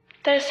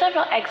There are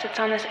several exits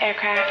on this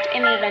aircraft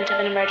in the event of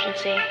an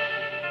emergency.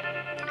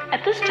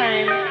 At this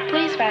time,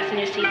 please fasten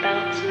your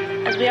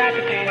seatbelts as we are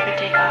preparing for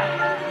takeoff.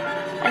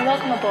 And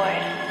welcome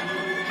aboard.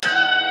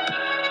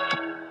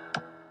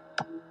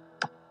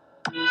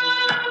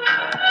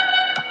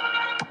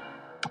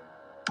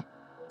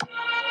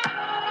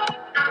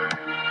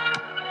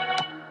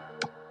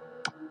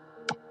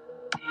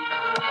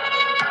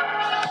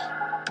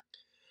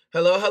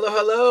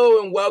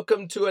 Hello, and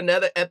welcome to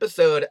another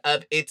episode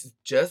of It's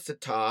Just a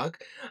Talk.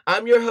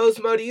 I'm your host,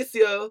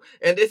 Mauricio,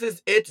 and this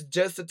is It's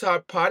Just a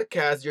Talk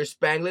podcast, your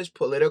Spanglish,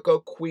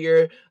 political,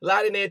 queer,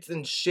 Latinx,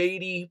 and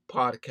shady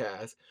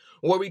podcast,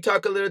 where we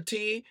talk a little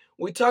tea,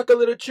 we talk a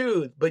little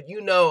truth, but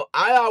you know,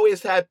 I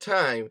always have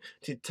time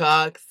to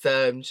talk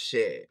some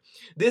shit.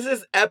 This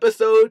is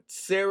episode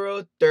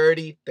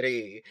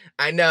 033.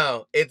 I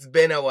know, it's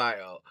been a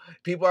while.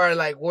 People are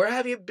like, where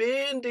have you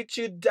been? Did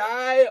you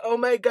die? Oh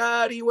my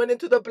God, he went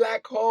into the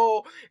black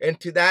hole. And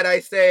to that I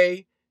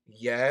say,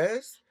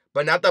 yes,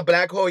 but not the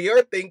black hole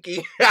you're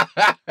thinking.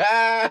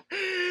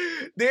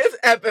 This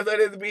episode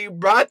is being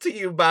brought to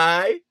you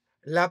by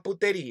La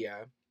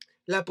Puteria.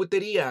 La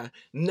Puteria,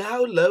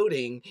 now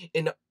loading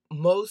in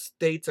most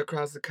states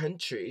across the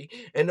country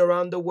and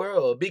around the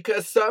world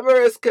because summer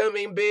is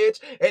coming, bitch.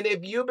 And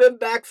if you've been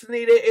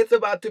vaccinated, it's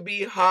about to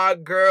be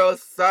hot girl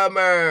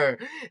summer.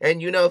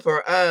 And you know,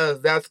 for us,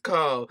 that's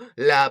called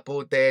La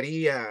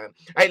Puteria.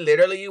 I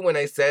literally, when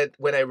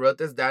I wrote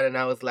this down and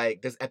I was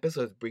like, this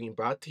episode is being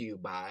brought to you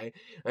by,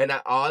 and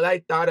all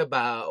I thought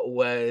about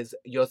was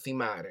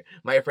Yosimar,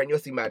 my friend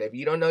Yosimar. If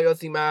you don't know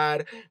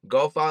Yosimar,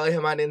 go follow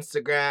him on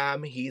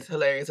Instagram. He's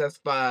hilarious as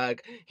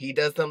fuck. He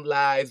does some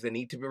lives that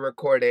need to be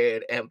recorded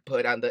and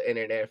put on the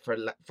internet for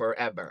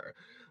forever.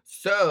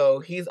 So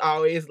he's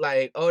always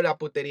like, oh, la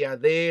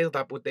puteria this,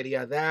 la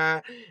puteria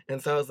that.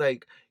 And so I was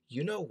like,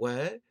 you know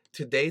what?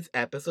 Today's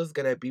episode is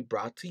going to be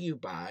brought to you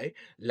by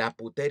La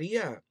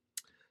Puteria.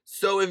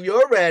 So if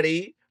you're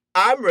ready,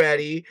 I'm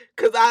ready,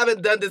 because I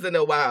haven't done this in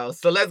a while.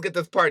 So let's get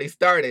this party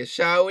started,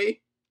 shall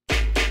we?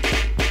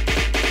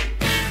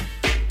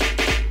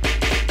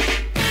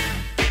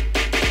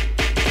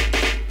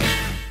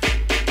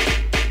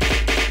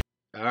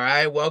 All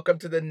right, welcome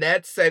to the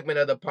next segment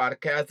of the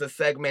podcast, the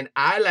segment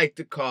I like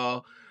to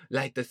call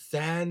Like the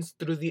Sands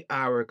Through the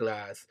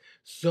Hourglass,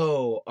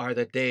 So Are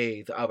the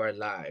Days of Our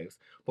Lives.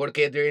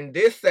 Porque during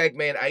this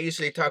segment, I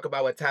usually talk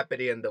about what's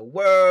happening in the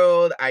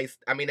world. I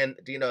mean, in,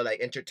 you know, like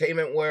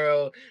entertainment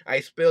world. I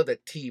spill the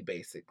tea,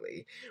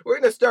 basically. We're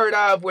going to start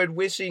off with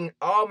wishing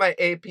all my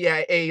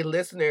APIA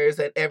listeners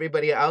and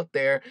everybody out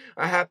there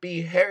a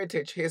happy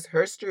Heritage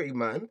History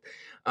Month.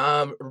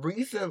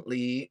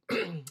 Recently,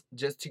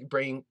 just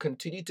to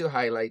continue to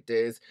highlight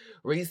this,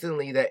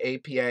 recently the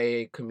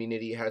APIA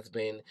community has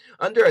been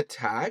under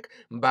attack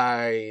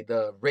by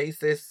the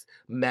racist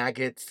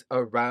maggots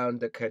around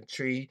the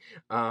country.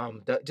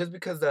 Just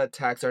because the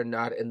attacks are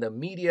not in the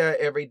media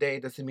every day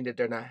doesn't mean that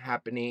they're not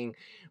happening.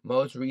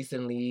 Most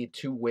recently,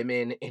 2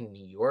 women in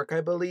New York,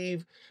 I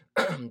believe,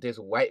 this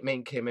white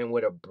man came in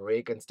with a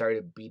brick and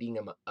started beating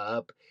them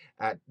up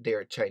at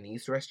their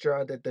Chinese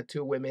restaurant that the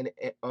 2 women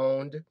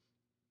owned.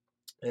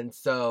 And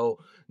so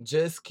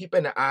just keep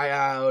an eye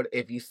out.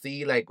 If you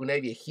see like una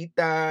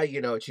viejita,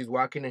 you know, she's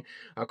walking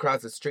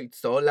across the street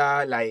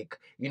sola, like,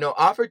 you know,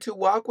 offer to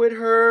walk with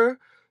her.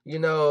 You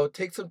know,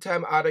 take some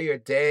time out of your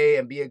day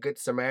and be a good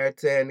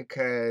Samaritan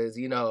because,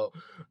 you know,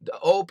 the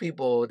old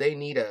people, they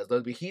need us.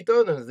 Those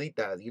viejitos and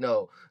viejitas, you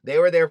know, they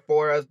were there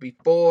for us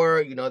before.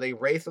 You know, they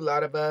raised a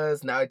lot of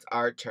us. Now it's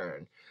our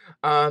turn.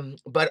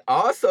 But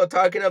also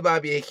talking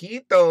about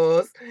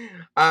viejitos,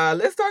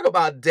 let's talk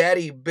about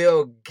Daddy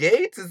Bill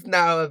Gates is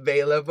now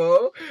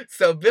available.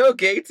 So Bill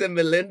Gates and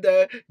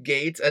Melinda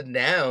Gates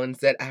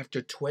announced that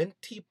after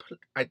 20,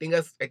 I think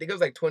it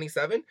was like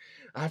 27,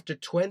 after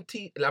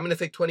 20, I'm gonna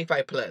say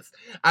 25 plus.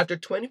 After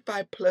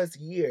 25 plus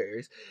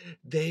years,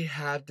 they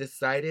have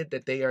decided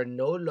that they are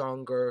no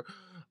longer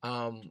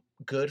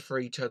good for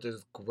each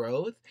other's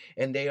growth,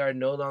 and they are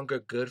no longer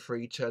good for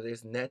each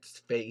other's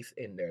next phase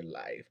in their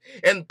life.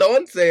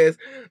 Entonces,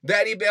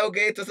 Daddy Bill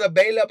Gates is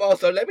available,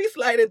 so let me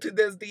slide into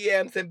this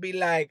DMs and be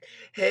like,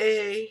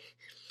 hey,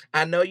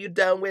 I know you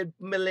done with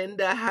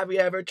Melinda. Have you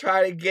ever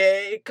tried a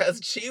gay?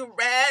 Cause she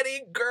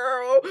ready,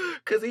 girl.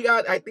 Cause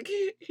I think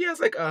he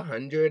has like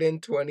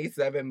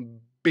 $127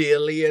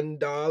 billion.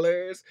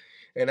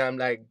 And I'm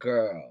like,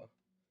 girl.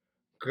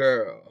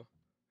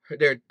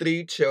 There are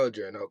 3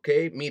 children,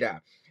 okay?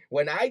 Mira,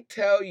 when I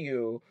tell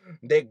you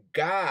that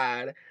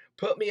God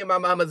put me in my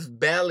mama's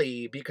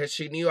belly because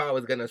she knew I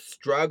was going to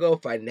struggle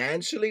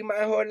financially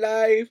my whole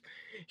life,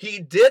 he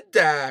did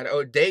that,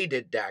 or they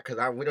did that, because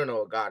we don't know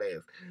what God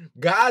is.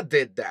 God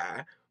did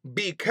that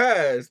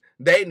because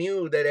they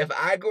knew that if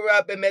I grew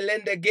up in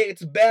Melinda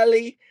Gates'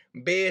 belly,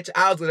 bitch,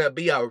 I was going to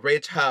be a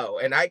rich hoe.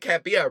 And I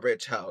can't be a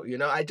rich hoe, you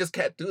know? I just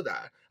can't do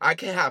that. I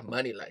can't have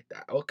money like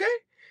that, okay?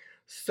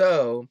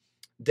 So,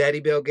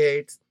 Daddy Bill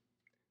Gates,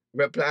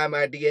 reply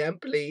my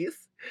DM,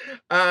 please.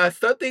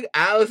 Something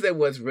else that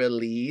was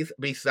released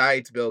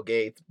besides Bill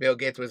Gates. Bill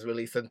Gates was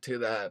released into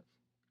the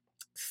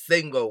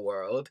single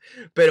world.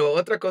 Pero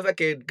otra cosa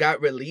que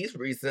got released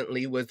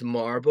recently was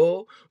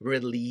Marvel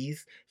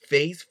release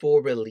Phase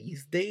 4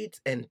 release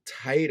dates and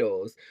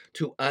titles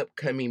to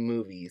upcoming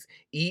movies.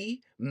 Y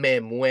me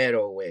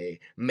muero, wey.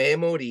 Me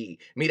morí.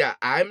 Mira,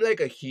 I'm like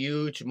a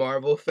huge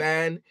Marvel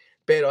fan,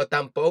 pero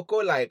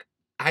tampoco like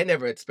I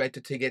never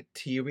expected to get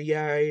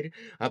teary-eyed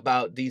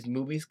about these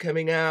movies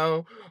coming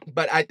out,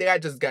 but I think I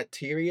just got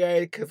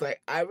teary-eyed because,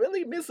 like, I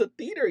really miss a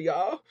theater,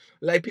 y'all.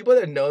 Like, people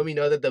that know me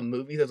know that the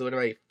movies is one of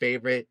my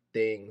favorite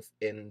things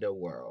in the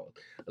world.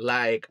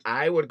 Like,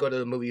 I would go to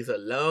the movies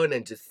alone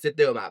and just sit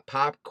there with my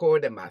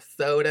popcorn and my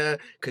soda,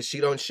 because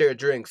she don't share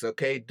drinks,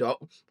 okay?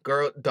 Don't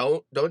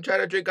try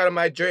to drink out of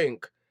my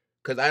drink,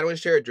 because I don't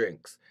share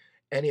drinks.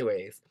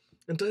 Anyways,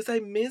 entonces I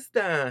miss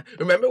that.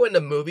 Remember when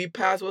the movie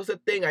pass was a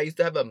thing? I used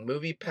to have a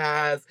movie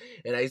pass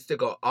and I used to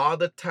go all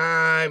the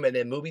time, and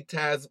then movie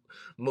pass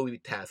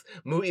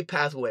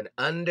went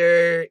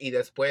under, y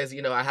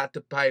después, I had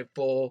to pay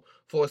full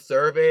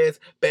service.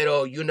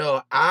 Pero,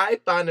 I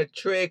found a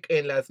trick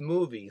in las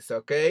movies,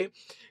 okay?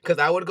 Because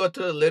I would go to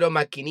the little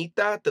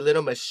maquinita, the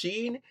little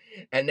machine,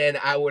 and then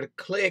I would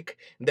click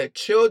the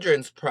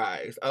children's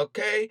price,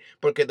 okay?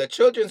 Porque the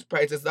children's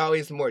price is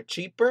always more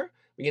cheaper.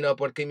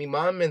 Porque mi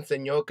mom me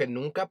enseñó que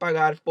nunca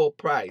pagar full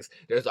price.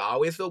 There's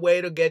always a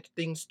way to get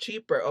things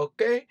cheaper,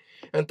 okay?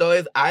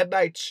 Entonces, I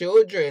buy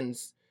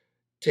children's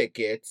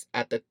tickets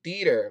at the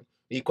theater.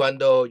 Y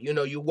cuando,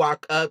 you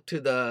walk up to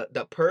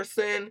the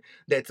person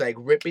that's, like,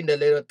 ripping the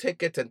little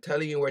tickets and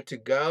telling you where to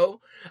go,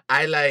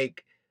 I,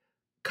 like,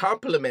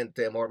 compliment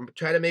them or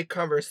try to make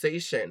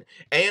conversation.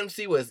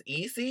 AMC was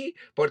easy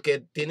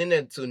porque tienen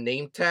en su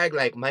name tag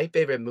like my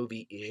favorite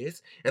movie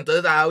is.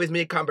 Entonces I always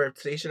make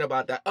conversation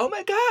about that. Oh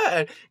my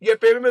god, your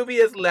favorite movie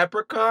is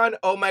Leprechaun?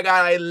 Oh my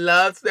god, I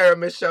love Sarah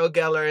Michelle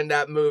Gellar in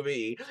that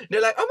movie. And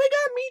they're like, oh my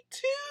god, me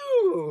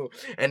too.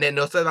 And then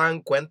no se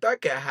dan cuenta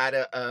que I had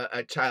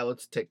a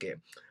child's ticket.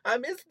 I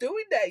miss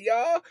doing that,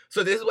 y'all.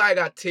 So this is why I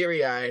got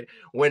teary-eyed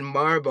when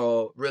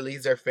Marvel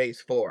released their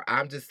Phase 4.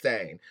 I'm just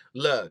saying,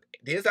 look,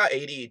 this is how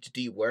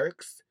ADHD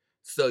works.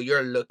 So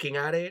you're looking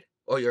at it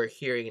or you're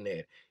hearing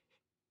it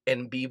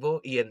en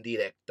vivo y en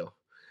directo.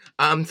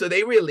 So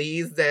they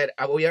released that,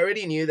 we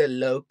already knew that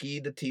Loki,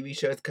 the TV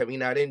show, is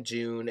coming out in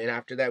June. And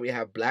after that, we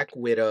have Black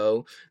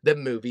Widow, the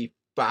movie,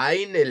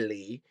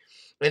 finally.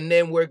 And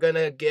then we're going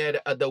to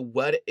get the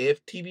What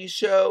If TV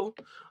show.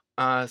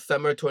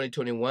 Summer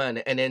 2021,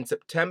 and in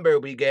September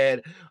we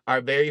get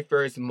our very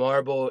first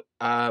Marvel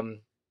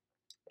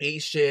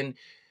Asian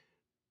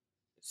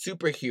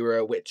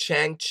superhero with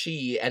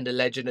Shang-Chi and the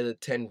Legend of the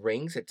Ten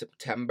Rings in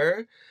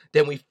September.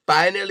 Then we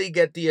finally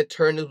get the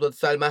Eternals with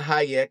Salma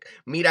Hayek.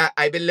 Mira,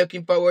 I've been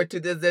looking forward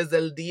to this desde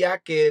el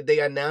día que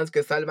they announced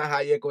que Salma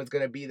Hayek was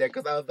going to be there,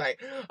 because I was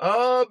like,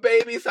 oh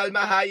baby,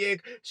 Salma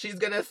Hayek, she's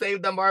going to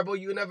save the Marvel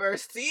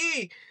Universe.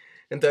 Sí.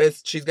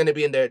 Entonces, she's going to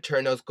be in the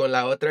Eternals con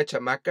la otra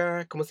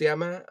chamaca, ¿cómo se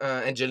llama?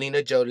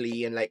 Angelina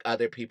Jolie and, like,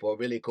 other people,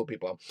 really cool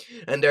people.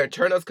 And the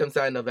Eternals comes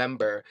out in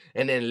November.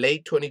 And then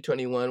late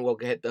 2021, we'll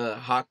get the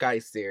Hawkeye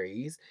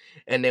series.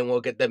 And then we'll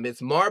get the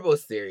Ms. Marvel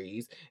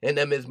series. And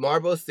the Ms.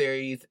 Marvel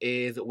series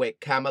is with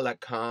Kamala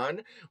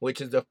Khan,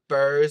 which is the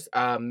first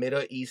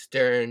Middle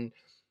Eastern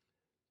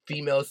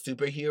female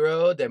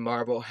superhero that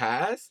Marvel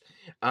has.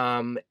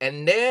 And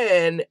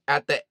then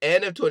at the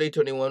end of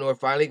 2021, we're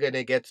finally going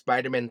to get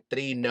Spider-Man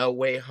 3 No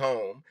Way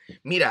Home.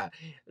 Mira,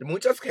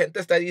 mucha gente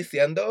está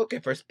diciendo que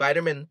for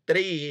Spider-Man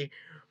 3,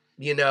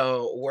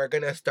 we're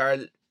going to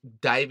start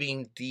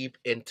diving deep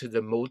into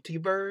the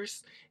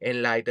multiverse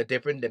and, like, the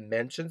different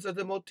dimensions of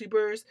the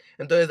multiverse.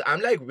 Entonces,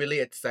 I'm, like, really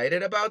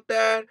excited about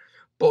that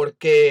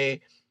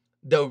porque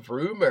the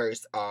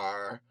rumors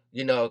are,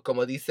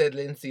 como dice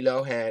Lindsay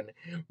Lohan,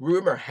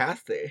 rumor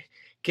has it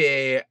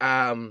que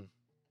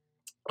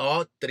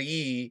all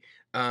three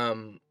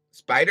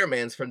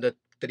Spider-Mans from the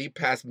 3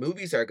 past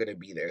movies are going to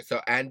be there.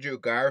 So Andrew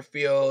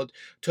Garfield,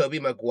 Tobey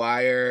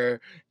Maguire,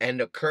 and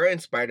the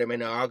current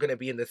Spider-Man are all going to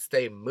be in the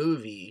same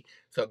movie.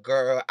 So,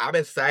 girl, I'm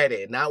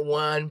excited. Not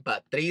 1,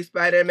 but 3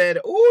 Spider-Man.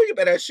 Ooh, you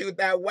better shoot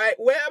that white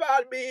web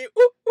on me.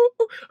 Ooh, ooh,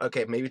 ooh.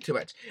 Okay, maybe too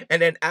much.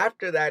 And then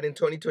after that, in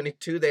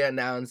 2022, they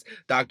announced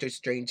Doctor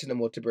Strange in the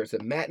Multiverse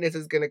of Madness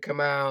is going to come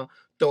out.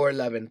 Thor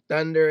Love and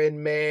Thunder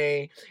in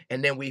May.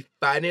 And then we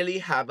finally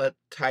have a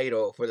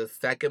title for the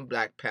second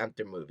Black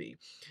Panther movie.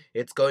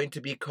 It's going to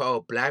be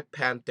called Black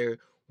Panther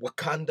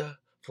Wakanda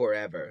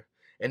Forever.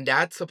 And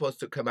that's supposed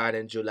to come out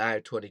in July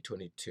of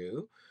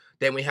 2022.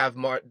 Then we have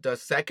the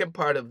second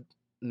part of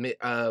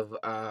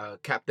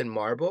Captain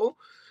Marvel.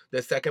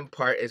 The second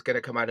part is going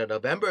to come out in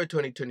November of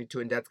 2022,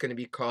 and that's going to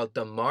be called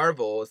The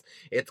Marvels.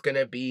 It's going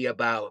to be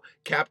about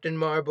Captain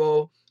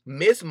Marvel,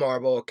 Ms.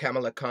 Marvel,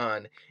 Kamala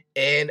Khan,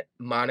 and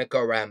Monica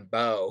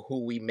Rambeau,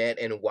 who we met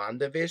in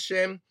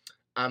WandaVision.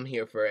 I'm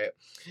here for it.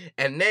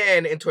 And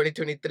then in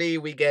 2023,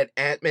 we get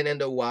Ant-Man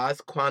and the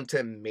Wasp,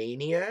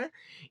 Quantumania.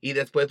 Y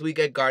después we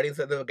get Guardians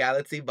of the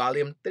Galaxy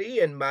Volume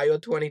 3 in Mayo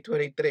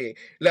 2023.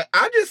 Look,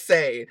 I'm just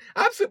saying,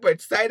 I'm super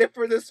excited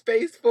for this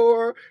Phase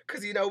 4.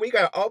 Because, you know, we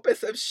got to open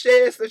some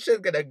shit. Some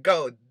shit's going to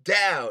go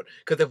down.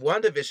 Because if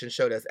WandaVision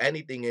showed us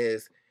anything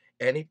is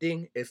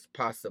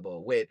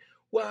possible with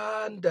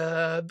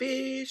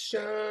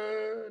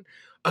WandaVision.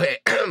 Okay,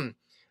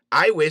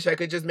 I wish I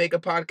could just make a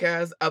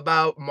podcast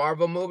about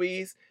Marvel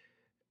movies,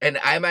 and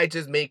I might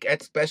just make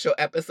special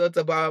episodes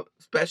about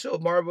special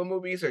Marvel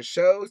movies or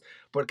shows,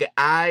 porque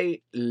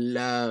I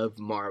love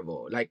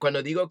Marvel. Like,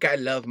 cuando digo que I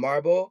love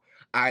Marvel,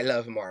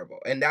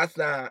 and that's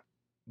not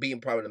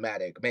being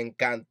problematic. Me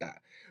encanta.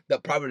 The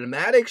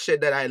problematic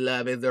shit that I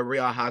love is the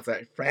Real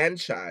Housewives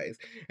franchise.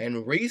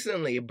 And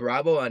recently,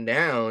 Bravo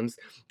announced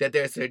that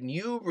there's a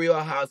new Real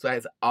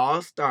Housewives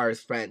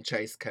All-Stars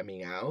franchise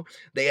coming out.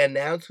 They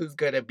announced who's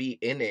going to be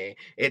in it.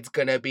 It's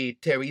going to be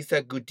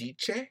Teresa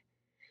Giudice.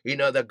 You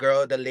know,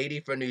 the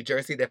lady from New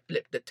Jersey that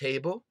flipped the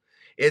table.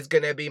 It's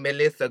going to be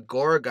Melissa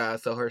Gorga,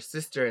 so her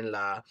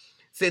sister-in-law.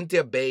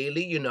 Cynthia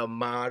Bailey, you know,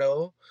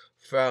 model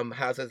from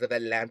Houses of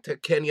Atlanta.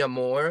 Kenya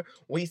Moore.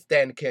 We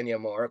stand Kenya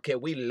Moore. Okay,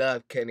 we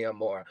love Kenya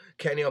Moore.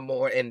 Kenya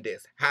Moore in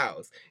this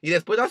house. Y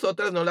después las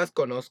otras no las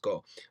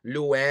conozco.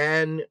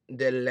 Luann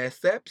de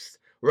Lesseps,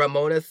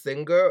 Ramona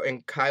Singer,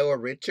 and Kyle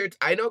Richards.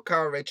 I know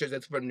Kyle Richards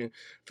is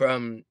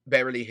from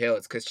Beverly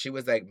Hills because she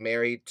was like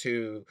married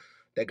to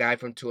the guy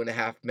from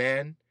 2.5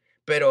 Men.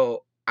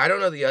 Pero I don't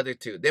know the other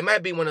two. They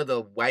might be one of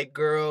the white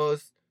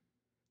girls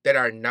that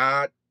are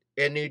not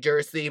in New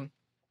Jersey.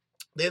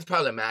 This is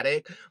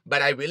problematic,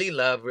 but I really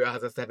love Real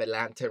Housewives of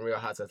Atlanta and Real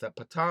Housewives of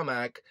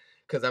Potomac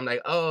because I'm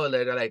like, oh,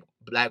 they're like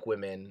black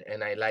women,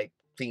 and I like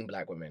seeing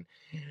black women.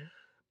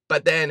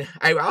 But then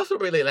I also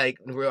really like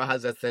Real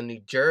Housewives of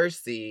New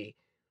Jersey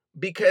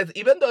because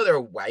even though they're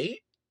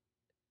white,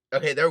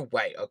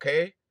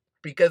 okay?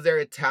 Because they're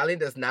Italian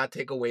does not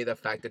take away the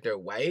fact that they're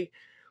white.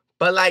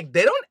 But, like,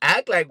 they don't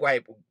act like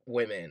white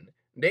women.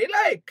 They're,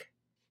 like,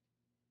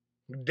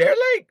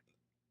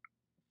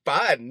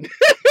 fun.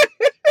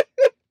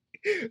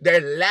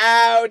 They're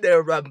loud.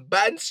 They're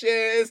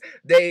rambunctious.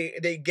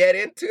 They get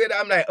into it.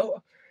 I'm like,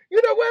 oh,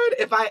 you know what?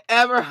 If I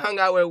ever hung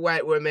out with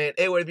white women,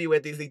 it would be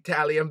with these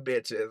Italian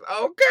bitches.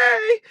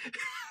 Okay.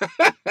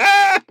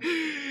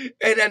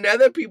 And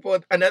another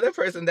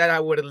person that I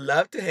would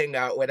love to hang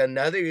out with,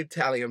 another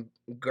Italian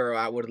girl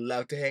I would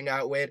love to hang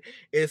out with,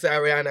 is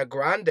Ariana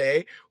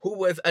Grande, who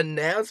was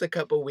announced a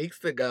couple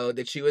weeks ago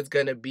that she was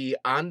going to be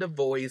on The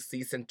Voice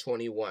season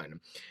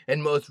 21.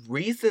 And most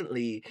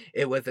recently,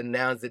 it was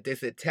announced that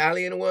this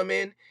Italian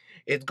woman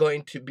is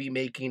going to be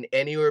making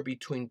anywhere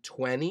between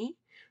 $20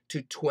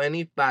 to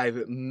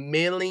 $25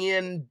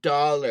 million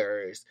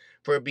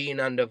for being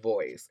on The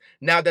Voice.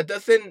 Now, it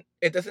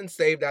doesn't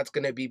say if that's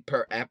going to be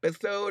per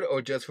episode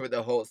or just for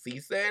the whole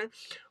season,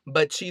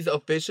 but she's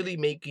officially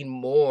making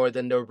more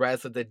than the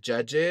rest of the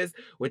judges,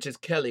 which is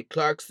Kelly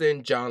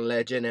Clarkson, John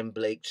Legend, and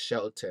Blake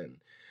Shelton.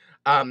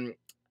 I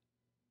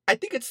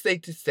think it's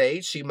safe to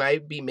say she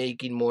might be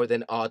making more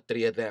than all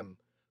three of them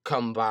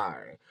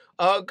combined.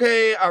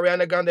 Okay,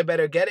 Ariana Grande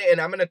better get it,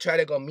 and I'm going to try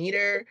to go meet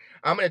her.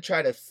 I'm going to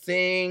try to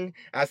sing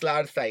as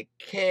loud as I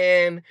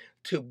can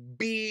to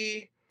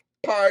be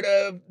part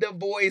of The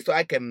Voice so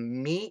I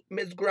can meet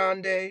Miss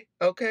Grande,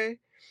 okay?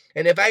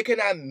 And if I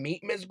cannot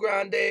meet Miss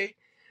Grande,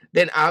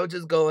 then I'll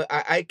just go,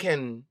 I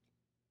can,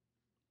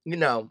 you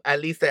know,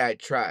 at least say I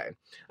tried.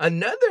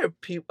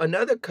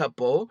 Another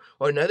couple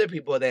or another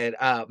people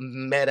that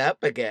met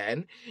up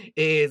again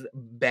is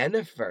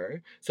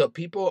Bennifer. So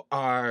people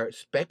are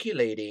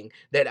speculating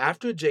that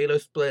after J.Lo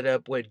split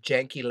up with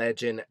Yankee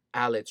legend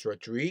Alex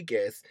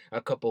Rodriguez a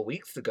couple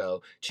weeks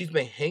ago, she's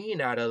been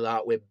hanging out a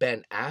lot with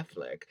Ben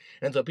Affleck.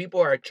 And so people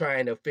are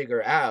trying to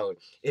figure out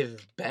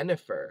if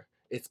Bennifer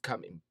is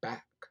coming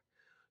back.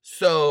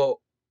 So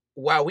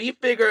while we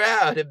figure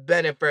out if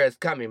Bennifer is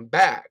coming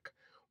back,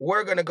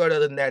 we're going to go to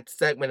the next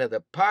segment of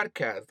the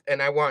podcast,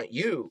 and I want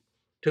you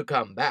to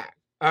come back.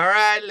 All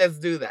right, let's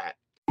do that.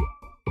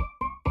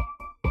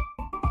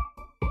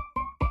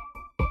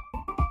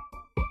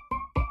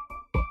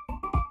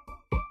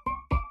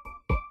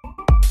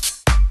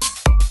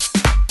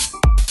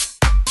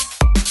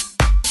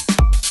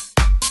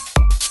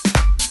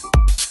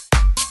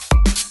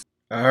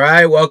 All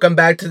right, welcome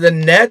back to the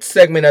next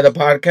segment of the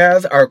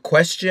podcast, our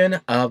question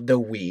of the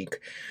week.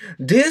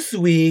 This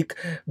week,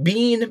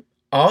 being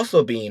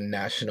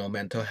National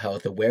Mental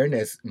Health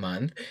Awareness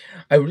Month,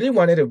 I really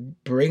wanted to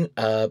bring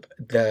up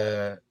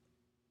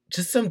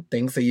just some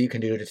things that you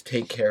can do to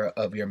take care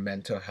of your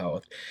mental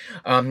health.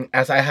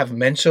 As I have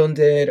mentioned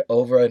it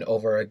over and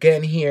over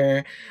again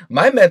here,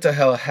 my mental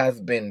health has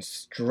been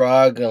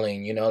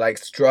struggling, like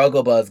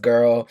struggle bus,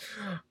 girl.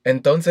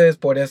 Entonces,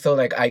 por eso,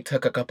 I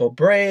took a couple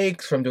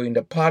breaks from doing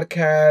the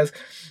podcast,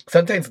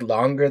 sometimes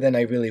longer than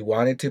I really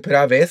wanted to,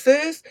 pero a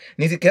veces,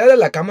 ni siquiera de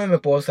la cama me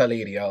puedo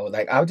salir, yo.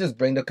 I'll just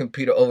bring the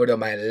computer over to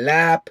my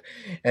lap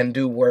and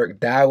do work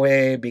that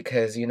way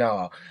because,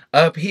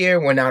 up here,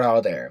 we're not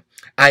all there.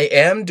 I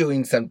am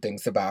doing some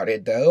things about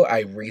it, though.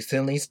 I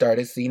recently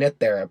started seeing a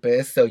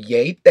therapist, so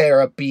yay,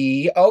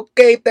 therapy.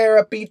 Okay,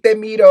 therapy, te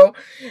miro.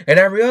 And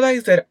I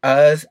realized that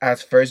us,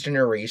 as first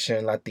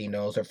generation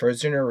Latinos or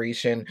first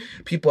generation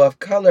people of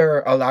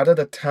color, a lot of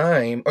the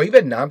time, or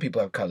even non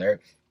people of color,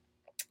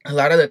 a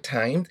lot of the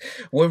times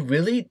we're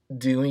really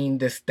doing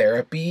this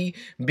therapy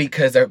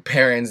because our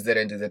parents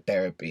didn't do the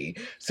therapy.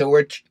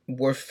 So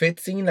we're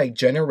fixing like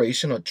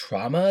generational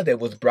trauma that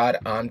was brought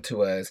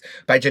onto us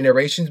by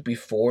generations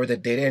before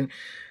that didn't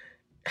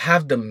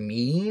have the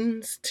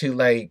means to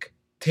like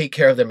take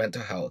care of their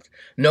mental health.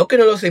 No que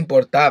no los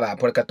importaba,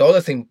 porque a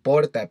todos les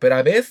importa, pero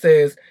a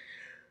veces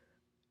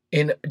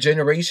in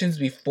generations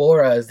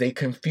before us, they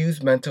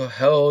confused mental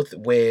health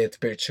with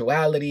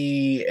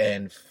spirituality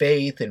and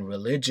faith and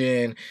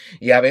religion.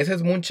 Y a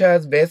veces,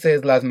 muchas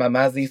veces, las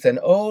mamás dicen,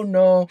 oh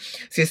no,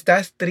 si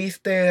estás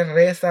triste,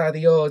 reza a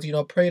Dios,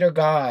 pray to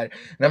God.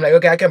 And I'm like,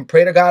 okay, I can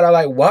pray to God all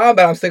I want,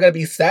 but I'm still going to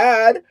be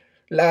sad.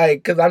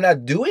 Like, because I'm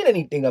not doing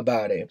anything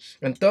about it.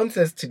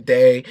 Entonces,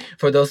 today,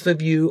 for those of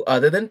you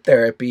other than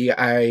therapy,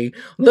 I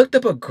looked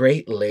up a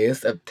great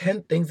list of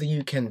 10 things that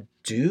you can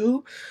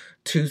do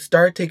to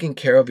start taking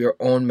care of your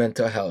own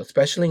mental health,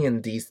 especially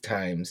in these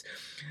times.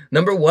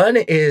 Number one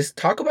is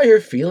talk about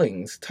your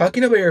feelings.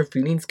 Talking about your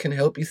feelings can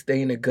help you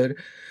stay in a good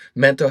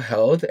mental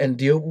health and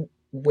deal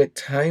with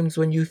times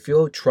when you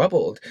feel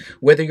troubled.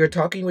 Whether you're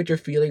talking with your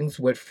feelings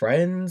with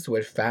friends,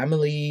 with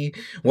family,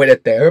 with a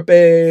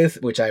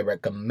therapist, which I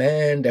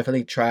recommend,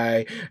 definitely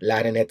try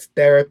Latinx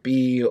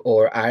therapy,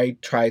 or I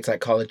tried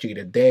Psychology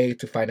Today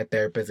to find a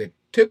therapist that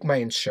took my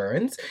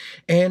insurance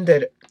and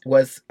that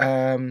was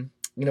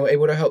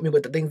able to help me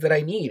with the things that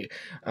I need.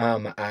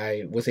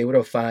 I was able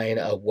to find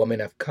a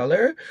woman of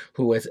color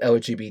who is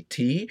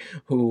LGBT,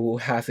 who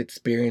has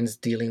experience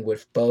dealing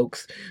with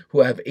folks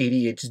who have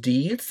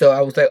ADHD. So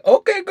I was like,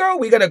 okay, girl,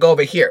 we gotta go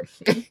over here.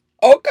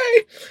 Okay.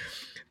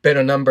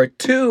 But number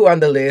 2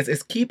 on the list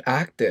is keep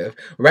active.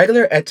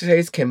 Regular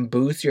exercise can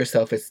boost your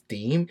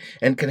self-esteem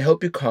and can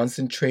help you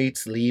concentrate,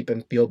 sleep,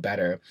 and feel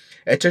better.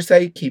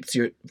 Exercise keeps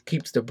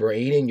the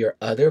brain and your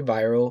other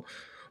viral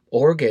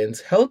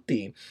organs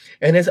healthy,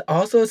 and is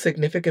also a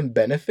significant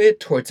benefit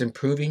towards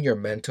improving your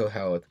mental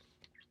health.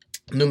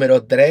 Número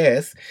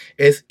 3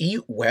 is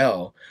eat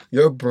well.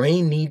 Your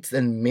brain needs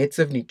a mix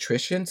of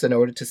nutrition in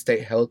order to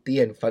stay healthy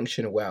and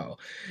function well.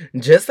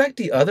 Just like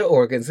the other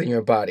organs in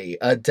your body,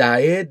 a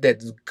diet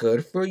that's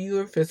good for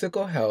your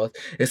physical health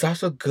is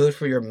also good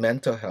for your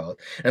mental health.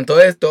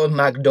 Entonces,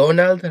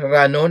 McDonald's,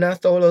 Ranonas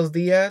todos los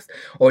días,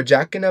 or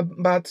Jack in the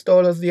Box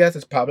todos los días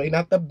is probably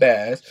not the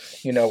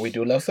best. We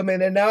do love some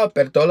In-N-Out,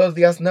 but todos los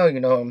días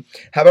no,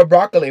 have a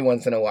broccoli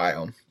once in a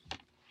while.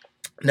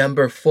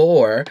 Number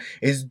 4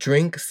 is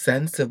drink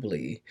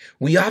sensibly.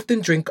 We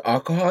often drink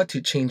alcohol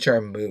to change our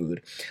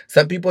mood.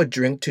 Some people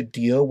drink to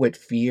deal with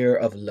fear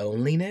of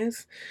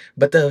loneliness,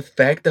 but the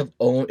effect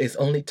is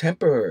only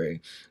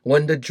temporary.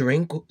 When the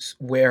drinks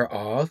wear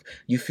off,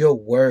 you feel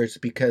worse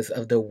because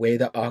of the way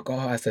the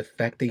alcohol has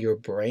affected your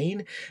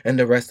brain and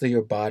the rest of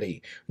your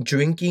body.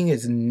 Drinking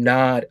is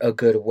not a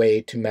good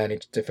way to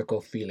manage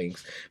difficult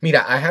feelings.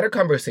 Mira, I had a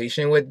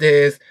conversation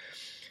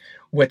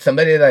with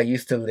somebody that I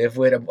used to live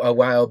with a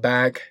while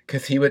back,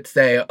 because he would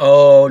say,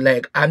 oh,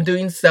 like, I'm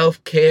doing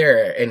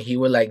self-care, and he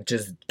would, like,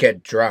 just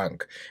get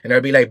drunk. And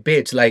I'd be like,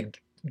 bitch, like,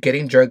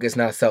 getting drunk is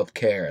not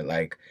self-care.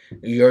 Like,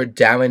 you're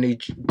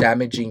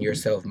damaging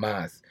yourself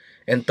más.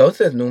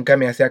 Entonces, nunca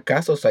me hacía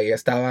caso, so ya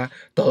estaba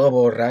todo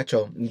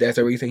borracho. There's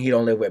a reason he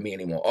don't live with me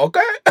anymore,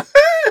 okay?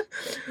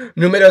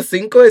 Número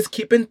 5 is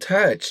keep in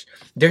touch.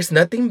 There's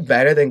nothing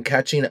better than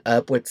catching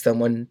up with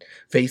someone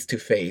face to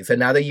face. And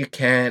now that you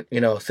can't,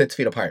 6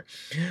 feet apart.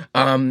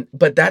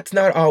 But that's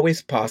not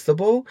always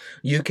possible.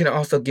 You can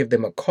also give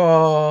them a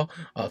call,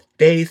 a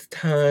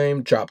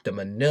FaceTime, drop them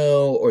a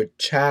note, or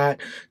chat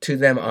to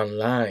them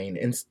online.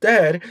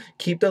 Instead,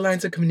 keep the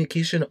lines of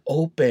communication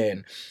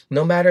open.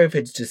 No matter if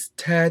it's just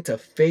text, a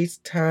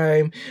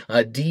FaceTime,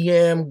 a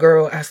DM,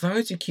 girl, as long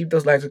as you keep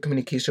those lines of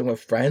communication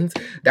with friends,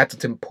 that's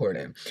what's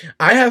important.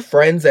 I have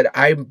friends that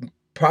I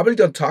probably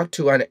don't talk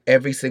to on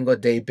every single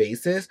day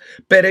basis,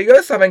 pero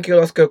ellos saben que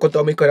los quiero con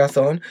todo mi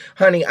corazón.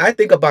 Honey, I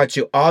think about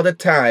you all the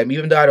time.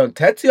 Even though I don't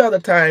text you all the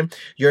time,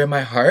 you're in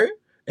my heart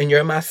and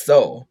you're in my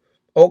soul.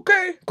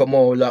 Okay?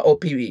 Como la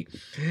OPV.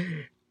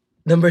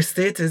 Number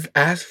 6 is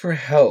ask for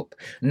help.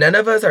 None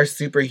of us are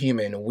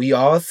superhuman. We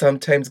all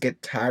sometimes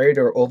get tired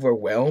or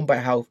overwhelmed by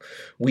how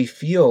we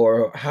feel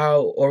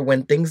or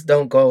when things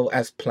don't go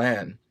as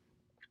planned.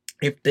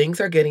 If things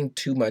are getting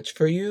too much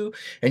for you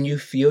and you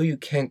feel you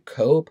can't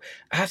cope,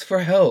 ask for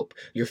help.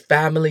 Your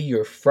family,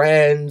 your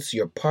friends,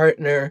 your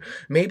partner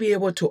may be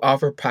able to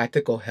offer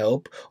practical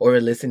help or a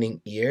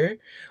listening ear,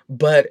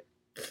 but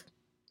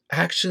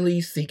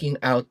actually seeking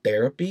out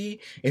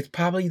therapy is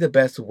probably the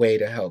best way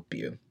to help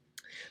you.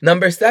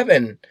 Number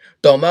 7,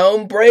 toma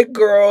un break,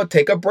 girl.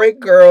 Take a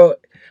break, girl.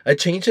 A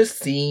change of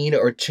scene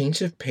or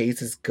change of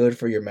pace is good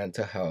for your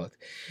mental health.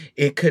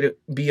 It could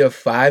be a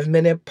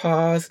 5-minute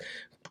pause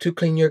to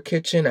clean your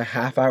kitchen, a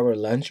half-hour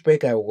lunch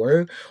break at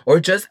work, or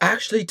just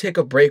actually take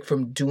a break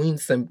from doing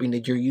something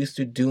that you're used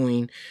to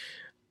doing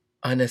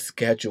on a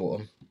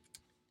schedule.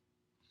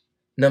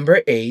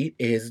 Number 8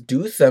 is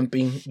do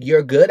something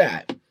you're good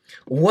at.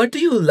 What do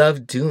you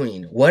love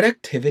doing? What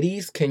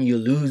activities can you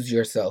lose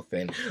yourself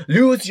in?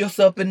 Lose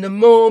yourself in the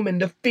moment,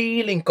 the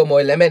feeling, como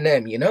el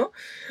M&M, you know?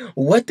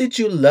 What did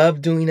you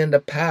love doing in the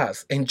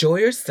past? Enjoy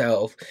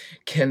yourself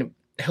can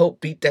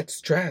help beat that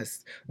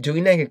stress.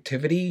 Doing an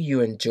activity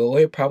you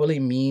enjoy probably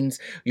means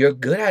you're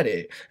good at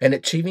it, and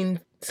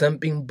achieving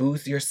something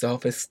boosts your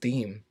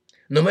self-esteem.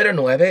 Número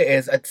 9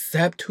 is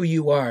accept who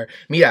you are.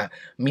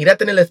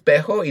 Mírate en el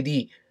espejo y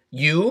di,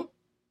 you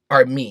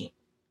are me.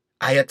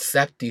 I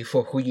accept you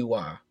for who you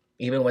are,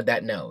 even with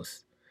that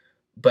nose.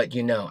 But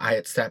I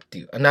accept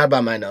you. I'm not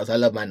about my nose. I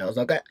love my nose.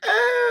 Okay.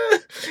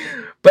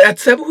 But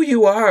accept who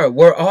you are.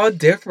 We're all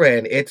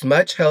different. It's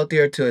much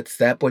healthier to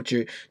accept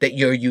that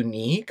you're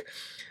unique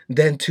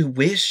than to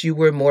wish you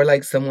were more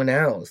like someone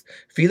else.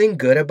 Feeling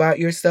good about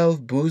yourself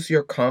boosts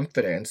your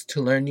confidence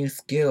to learn new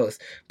skills,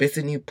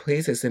 visit new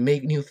places, and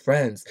make new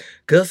friends.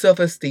 Good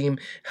self-esteem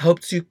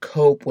helps you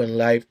cope when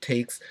life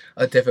takes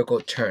a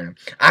difficult turn.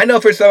 I know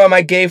for some of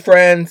my gay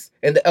friends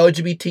in the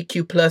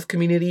LGBTQ plus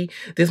community,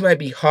 this might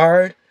be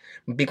hard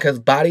because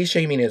body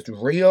shaming is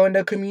real in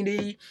the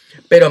community.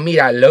 Pero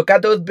mira, look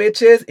at those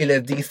bitches y les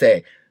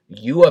dice,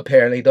 you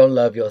apparently don't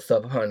love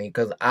yourself, honey,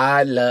 because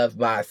I love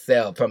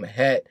myself from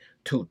head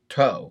to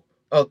toe.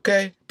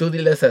 Okay? Tú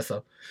diles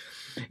eso.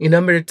 And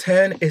number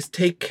 10 is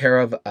take care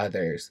of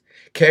others.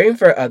 Caring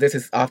for others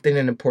is often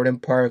an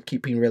important part of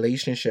keeping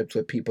relationships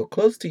with people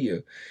close to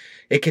you.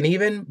 It can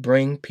even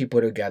bring people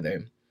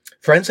together.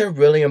 Friends are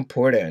really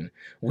important.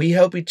 We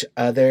help each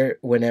other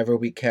whenever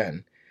we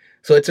can.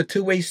 So it's a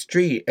two-way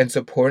street, and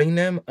supporting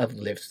them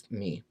uplifts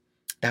me.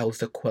 That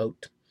was a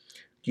quote.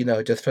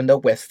 Just from the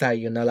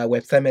website. La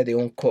website me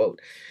dio un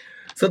quote.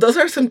 So those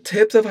are some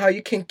tips of how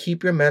you can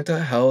keep your mental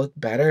health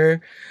better.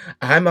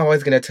 I'm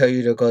always going to tell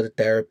you to go to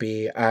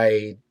therapy.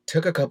 I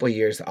took a couple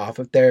years off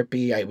of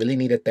therapy. I really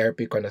needed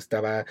therapy cuando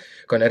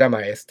era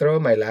maestro,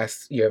 my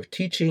last year of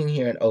teaching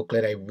here in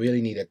Oakland. I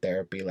really needed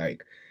therapy.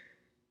 Like,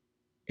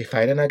 if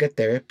I did not get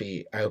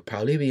therapy, I would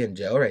probably be in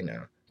jail right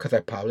now because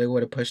I probably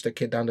would have pushed the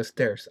kid down the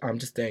stairs. I'm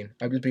just saying.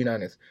 I'm just being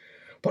honest.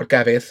 Porque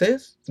a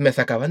veces me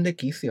sacaban de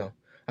quicio.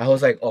 I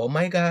was like, oh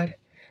my God,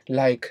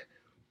 like,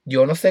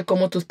 yo no sé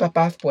cómo tus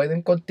papás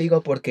pueden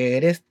contigo porque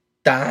eres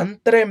tan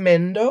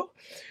tremendo.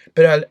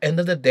 But at the end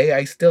of the day,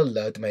 I still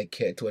loved my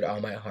kids with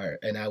all my heart.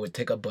 And I would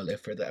take a bullet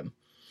for them.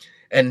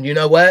 And you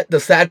know what? The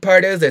sad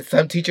part is that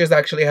some teachers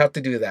actually have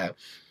to do that.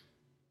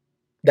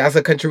 That's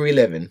the country we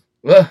live in.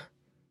 Ugh,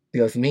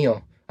 Dios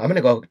mío. I'm going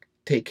to go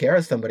take care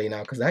of somebody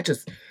now because that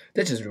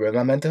just ruined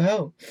my mental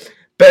health.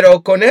 Pero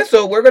con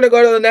eso, we're going to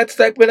go to the next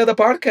segment of the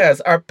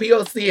podcast, our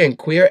POC and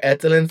Queer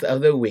Excellence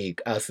of the Week.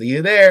 I'll see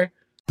you there.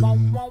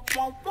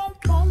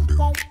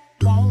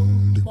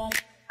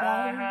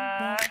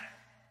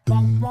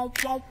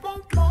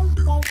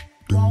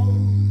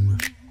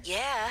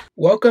 Yeah.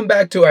 Welcome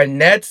back to our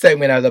next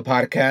segment of the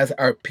podcast,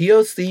 our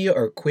POC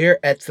or Queer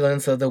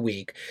Excellence of the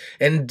Week.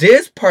 In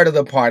this part of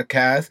the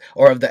podcast,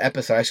 or of the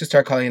episode, I should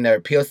start calling it our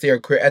POC or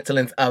Queer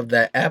Excellence of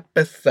the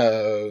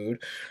episode,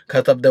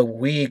 because of the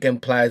week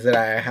implies that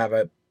I have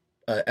a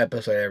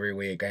episode every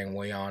week, and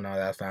we all know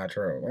that's not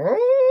true.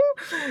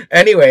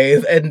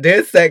 Anyways, in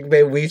this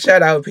segment, we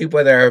shout out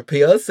people that are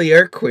POC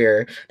or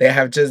queer that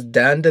have just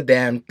done the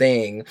damn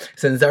thing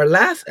since our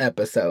last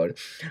episode.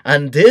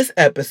 On this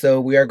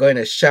episode, we are going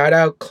to shout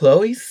out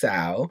Chloe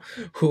Zhao,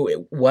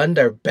 who won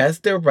their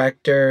Best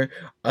Director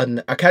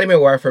on Academy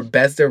Award for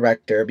Best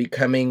Director,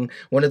 becoming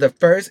one of the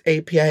first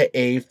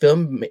APIA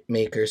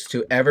filmmakers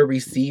to ever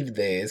receive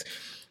this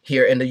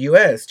here in the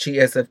U.S. She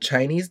is of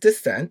Chinese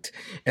descent,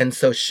 and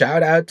so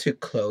shout out to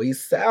Chloe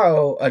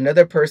Zhao.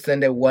 Another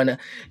person that won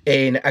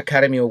an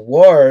Academy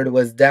Award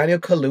was Daniel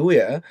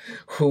Kaluuya,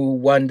 who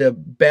won the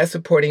Best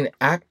Supporting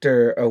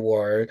Actor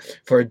Award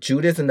for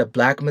Judas and the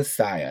Black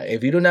Messiah.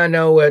 If you do not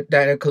know what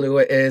Daniel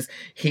Kaluuya is,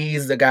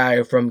 he's the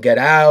guy from Get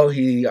Out.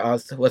 He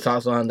was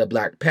also on the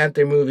Black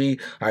Panther movie.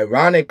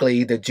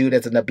 Ironically, the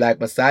Judas and the Black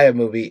Messiah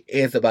movie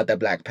is about the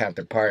Black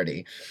Panther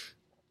Party.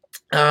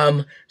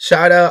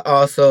 Shout out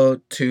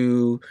also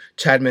to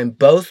Chadwick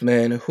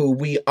Boseman, who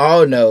we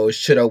all know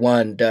should have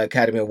won the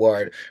Academy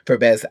Award for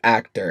Best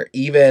Actor.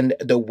 Even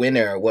the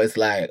winner was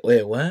like,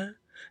 wait, what?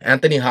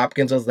 Anthony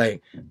Hopkins was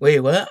like, wait,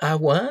 what? I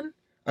won?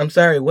 I'm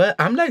sorry, what?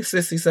 I'm like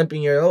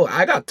 60-something years old.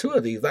 I got 2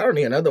 of these. I don't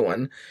need another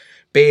one.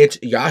 Bitch,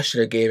 y'all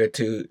should have gave it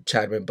to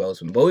Chadwick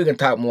Boseman. But we can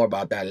talk more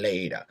about that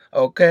later,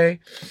 okay?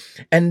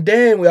 And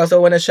then we also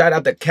want to shout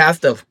out the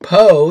cast of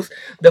Pose.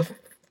 The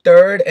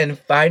 3rd and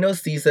final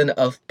season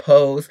of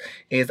Pose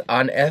is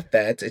on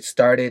FX. It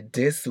started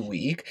this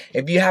week.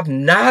 If you have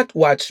not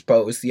watched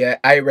Pose yet,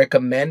 I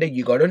recommend it.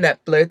 You go to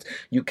Netflix,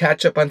 you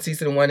catch up on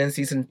season 1 and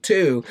season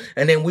 2,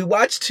 and then we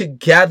watch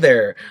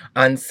together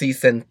on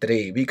season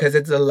 3 because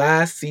it's the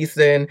last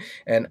season,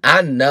 and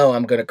I know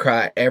I'm gonna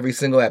cry every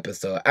single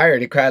episode. I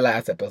already cried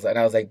last episode.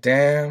 I was like,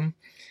 damn,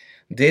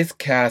 This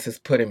cast is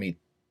putting me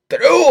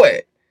through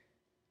it.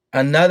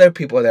 Another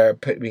people that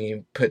are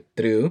being put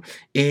through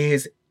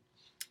is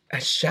a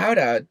shout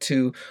out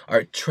to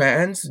our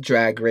trans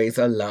drag race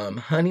alum,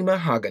 Honey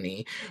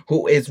Mahogany,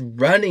 who is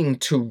running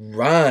to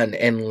run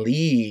and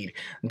lead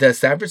the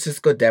San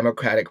Francisco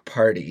Democratic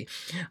Party.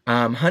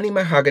 Honey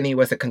Mahogany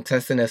was a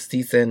contestant of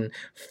season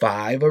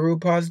 5 of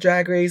RuPaul's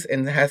Drag Race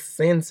and has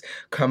since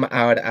come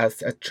out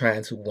as a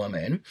trans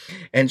woman.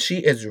 And she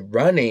is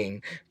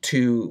running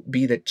to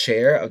be the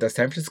chair of the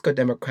San Francisco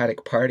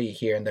Democratic Party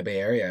here in the Bay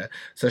Area.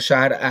 So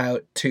shout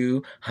out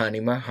to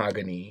Honey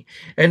Mahogany.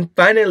 And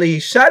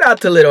finally, shout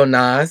out to Lil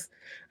Nas.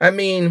 I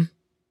mean,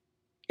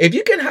 if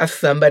you can have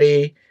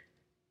somebody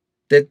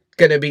that's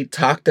gonna be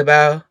talked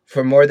about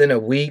for more than a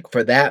week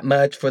for that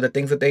much for the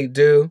things that they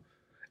do,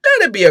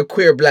 let it be a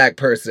queer black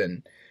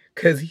person.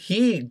 Cause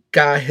he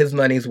got his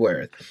money's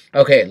worth.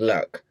 Okay,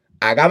 look,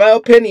 I got my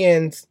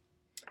opinions.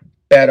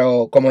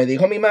 Pero como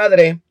dijo mi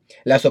madre,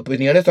 las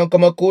opiniones son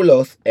como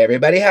culos.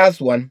 Everybody has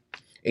one.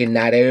 And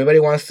not everybody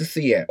wants to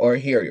see it or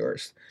hear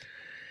yours.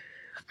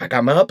 I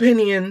got my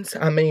opinions.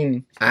 I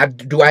mean,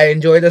 do I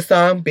enjoy the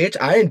song? Bitch,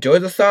 I enjoy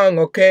the song,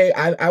 okay?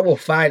 I will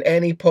find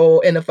any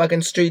pole in the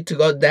fucking street to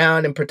go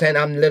down and pretend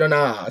I'm Lil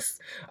Nas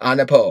on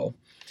the pole.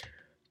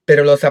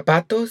 Pero los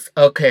zapatos?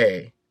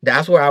 Okay.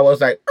 That's where I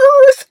was like,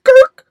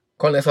 skirk,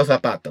 con esos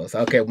zapatos.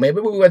 Okay,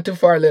 maybe we went too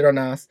far, Lil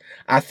Nas.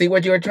 I see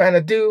what you were trying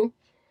to do,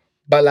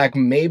 but like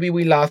maybe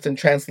we lost in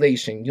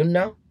translation, you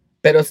know?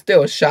 But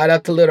still, shout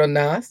out to Lil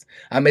Nas.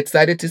 I'm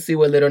excited to see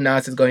what Lil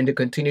Nas is going to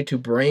continue to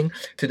bring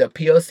to the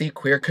POC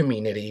queer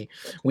community.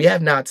 We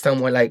have not had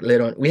someone like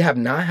Lil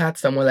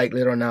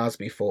Nas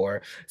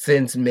before,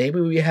 since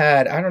maybe we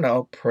had, I don't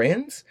know,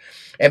 Prince?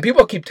 And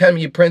people keep telling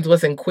me Prince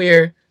wasn't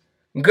queer.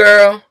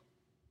 Girl,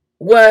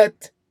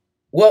 what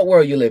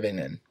world you living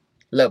in?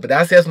 Look, but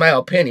that's just my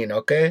opinion,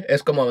 okay?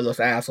 Es como los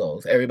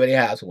assholes. Everybody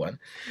has one.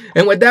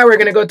 And with that, we're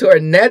going to go to our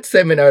next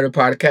segment of the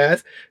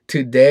podcast,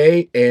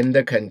 Today in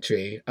the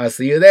Country. I'll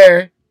see you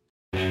there.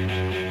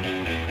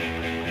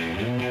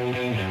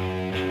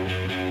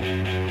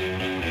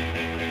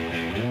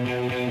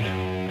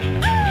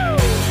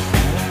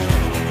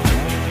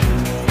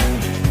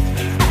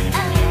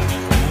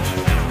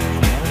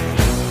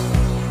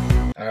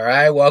 All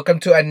right, welcome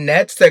to our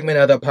next segment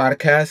of the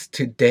podcast,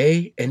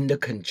 Today in the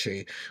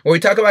Country, where we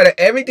talk about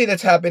everything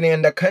that's happening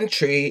in the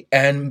country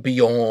and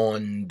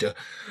beyond.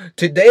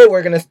 Today,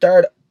 we're going to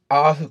start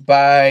off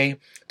by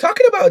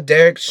talking about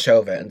Derek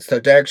Chauvin. So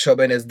Derek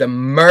Chauvin is the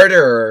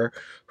murderer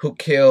who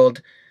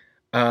killed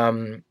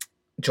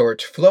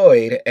George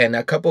Floyd, and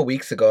a couple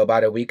weeks ago,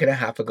 about a week and a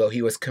half ago,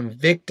 he was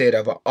convicted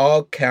of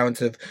all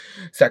counts of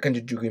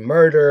second-degree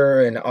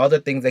murder and all the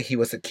things that he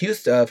was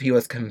accused of. He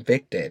was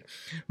convicted.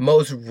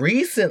 Most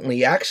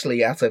recently,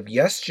 actually, as of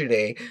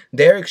yesterday,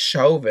 Derek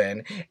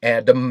Chauvin,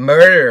 the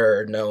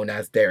murderer known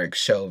as Derek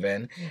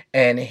Chauvin,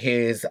 and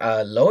his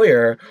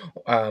lawyer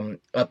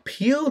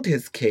appealed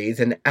his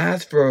case and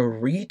asked for a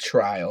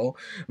retrial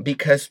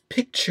because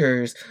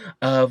pictures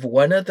of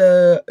one of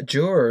the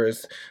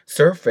jurors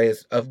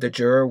surfaced of the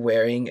juror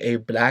wearing a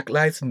Black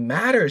Lives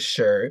Matter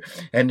shirt,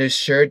 and the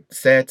shirt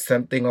said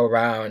something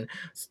around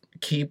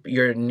 "keep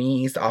your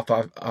knees off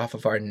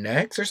of our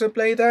necks" or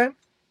something like that.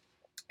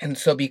 And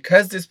so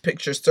because this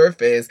picture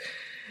surfaced,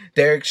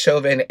 Derek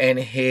Chauvin and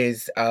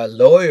his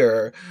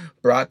lawyer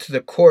brought to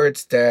the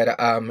courts that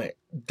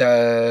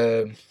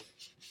the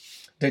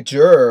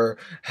juror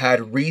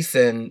had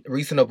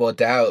reasonable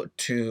doubt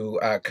to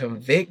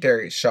convict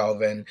Derek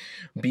Chauvin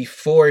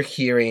before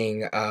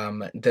hearing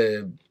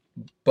the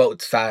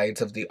both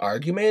sides of the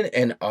argument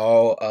and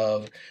all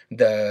of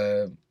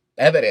the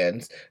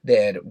evidence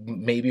that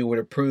maybe would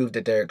have proved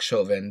that Derek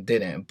Chauvin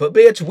didn't. But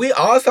bitch, we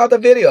all saw the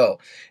video.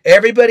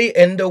 Everybody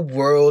in the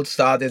world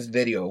saw this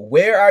video.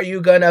 Where are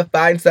you gonna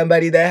find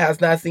somebody that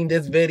has not seen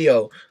this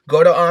video?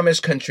 Go to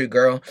Amish country,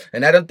 girl.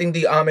 And I don't think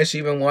the Amish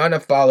even want to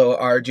follow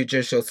our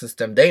judicial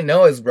system. They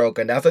know it's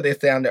broken. That's what they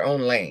stay on their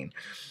own lane.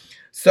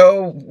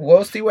 So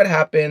we'll see what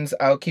happens.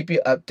 I'll keep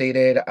you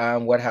updated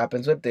on what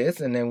happens with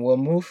this, and then we'll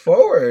move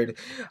forward.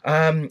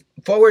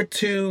 Forward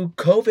to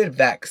COVID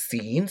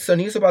vaccine. So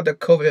news about the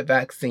COVID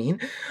vaccine.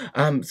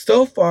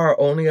 So far,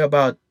 only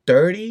about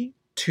 32%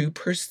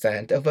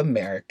 of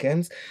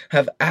Americans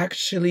have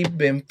actually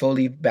been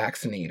fully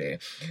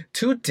vaccinated.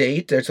 To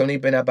date, there's only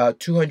been about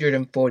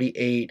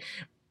 248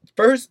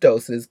 first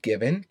doses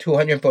given,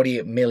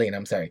 248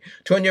 million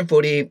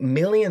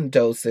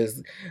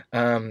doses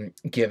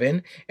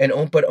given,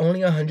 but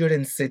only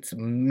 106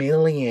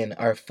 million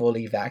are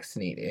fully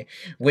vaccinated,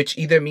 which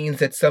either means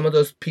that some of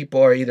those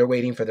people are either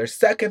waiting for their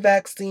second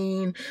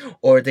vaccine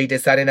or they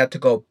decided not to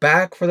go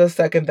back for the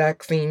second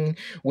vaccine,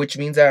 which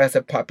means that as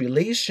a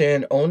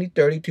population, only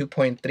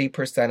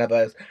 32.3% of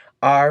us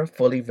are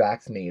fully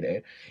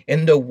vaccinated.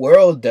 In the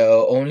world,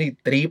 though, only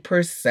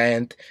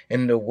 3%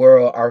 in the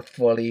world are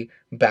fully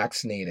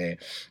vaccinated.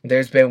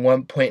 There's been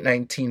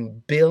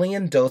 1.19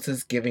 billion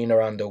doses given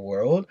around the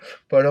world,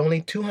 but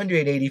only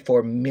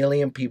 284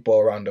 million people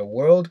around the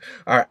world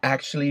are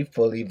actually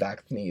fully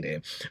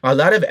vaccinated. A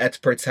lot of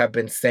experts have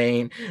been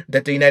saying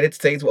that the United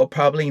States will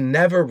probably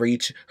never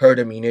reach herd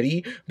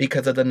immunity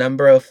because of the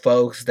number of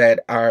folks that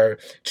are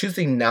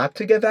choosing not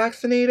to get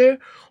vaccinated,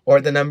 or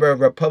the number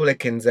of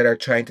Republicans that are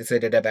trying to say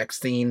that the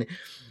vaccine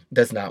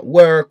does not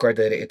work or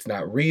that it's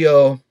not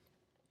real.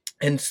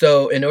 And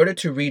so, in order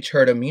to reach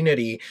herd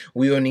immunity,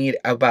 we will need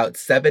about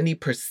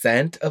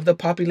 70% of the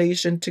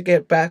population to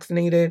get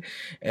vaccinated.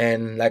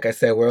 And like I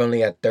said, we're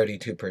only at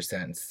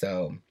 32%.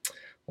 So,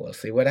 we'll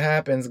see what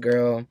happens,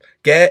 girl.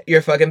 Get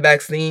your fucking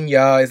vaccine,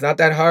 y'all. It's not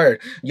that hard.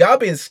 Y'all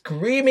been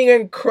screaming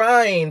and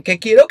crying. Que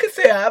quiero que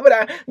se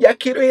abra. Ya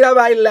quiero ir a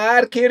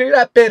bailar. Quiero ir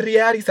a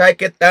perrear. Y sabe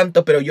que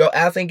tanto. Pero your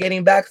ass ain't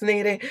getting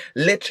vaccinated.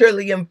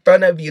 Literally in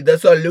front of you. The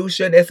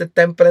solution es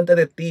está enfrente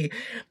de ti.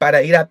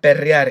 Para ir a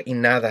perrear. Y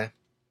nada.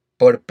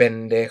 Por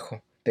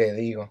pendejo. Te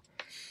digo.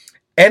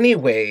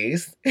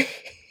 Anyways.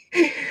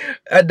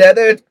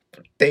 Another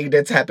thing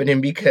that's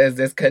happening because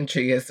this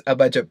country is a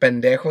bunch of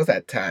pendejos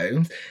at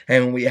times,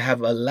 and we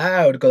have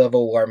allowed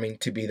global warming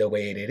to be the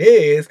way it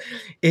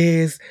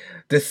is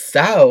the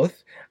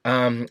south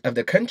of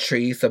the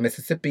country, so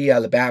Mississippi,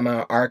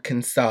 Alabama,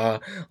 Arkansas,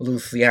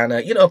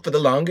 Louisiana. You know, for the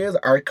longest,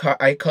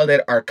 I called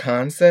it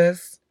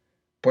Arkansas,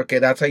 porque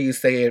that's how you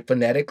say it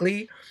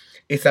phonetically.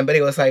 And somebody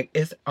was like,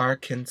 it's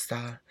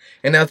Arkansas.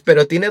 And I was,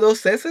 pero tiene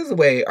dos S's,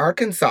 way,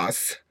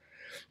 Arkansas.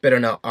 Pero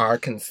no,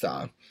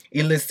 Arkansas.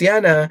 In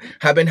Louisiana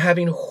have been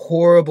having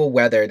horrible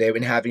weather. They've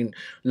been having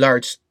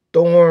large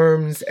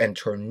storms and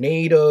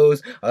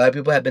tornadoes. A lot of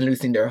people have been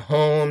losing their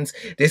homes.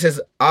 This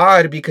is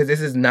odd because this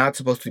is not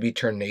supposed to be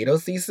tornado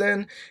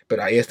season, but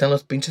ahí están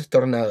los pinches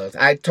tornados.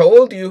 I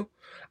told you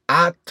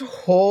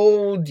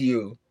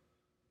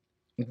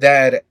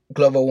that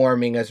global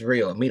warming is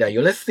real. Mira,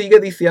 yo les sigo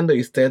diciendo y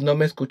ustedes no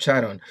me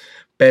escucharon,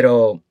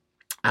 pero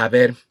a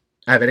ver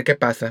qué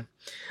pasa.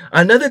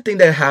 Another thing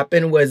that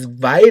happened was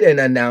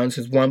Biden announced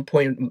his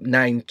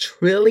 $1.9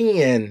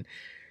 trillion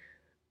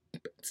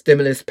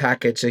stimulus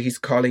package that he's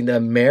calling the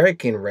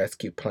American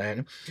Rescue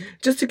Plan.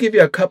 Just to give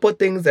you a couple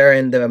things that are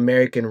in the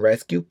American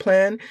Rescue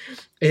Plan,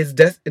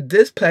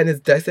 this plan is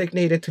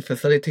designated to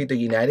facilitate the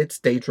United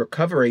States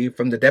recovery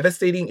from the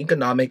devastating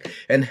economic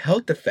and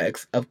health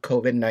effects of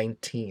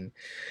COVID-19.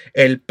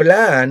 El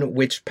plan,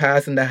 which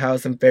passed in the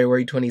House on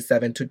February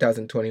 27,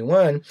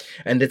 2021,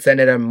 and the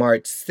Senate on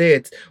March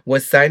 6,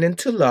 was signed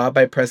into law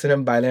by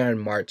President Biden on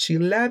March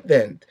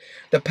 11th.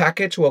 The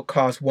package will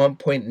cost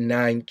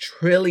 $1.9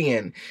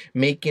 trillion,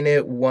 making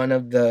it one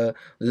of the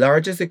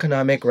largest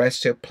economic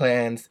rescue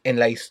plans in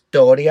la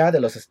historia de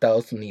los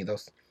Estados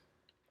Unidos.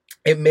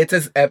 It makes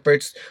its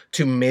efforts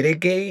to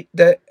mitigate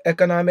the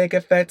economic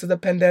effects of the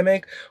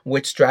pandemic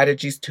with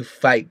strategies to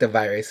fight the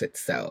virus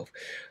itself.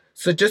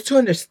 So just to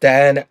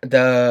understand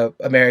the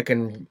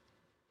American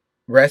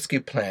Rescue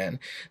Plan,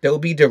 there will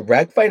be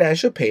direct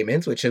financial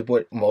payments, which is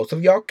what most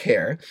of y'all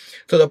care.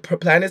 So the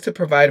plan is to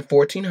provide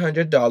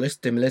 $1,400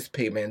 stimulus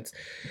payments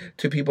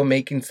to people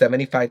making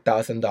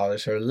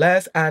 $75,000 or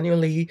less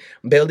annually,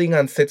 building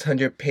on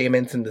 600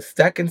 payments in the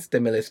second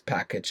stimulus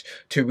package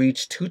to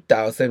reach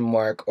 $2,000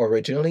 mark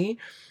originally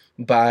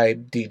by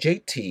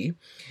DJT.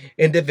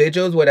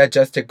 Individuals with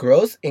adjusted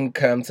gross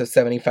incomes of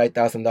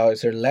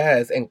 $75,000 or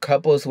less and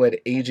couples with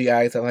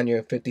AGIs of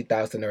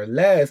 $150,000 or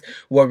less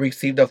will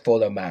receive the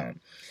full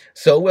amount.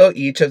 So will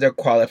each of their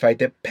qualified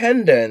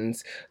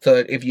dependents.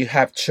 So if you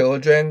have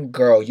children,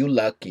 girl, you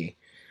lucky.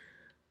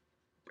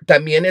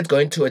 También it's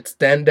going to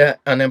extend the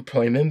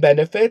unemployment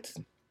benefits,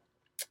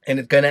 and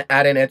it's going to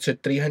add an extra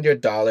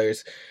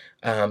 $300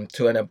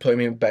 to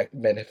unemployment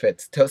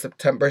benefits till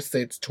September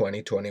 6,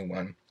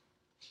 2021.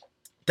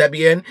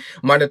 También,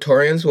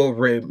 moratoriums will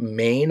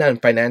remain on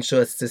financial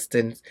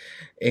assistance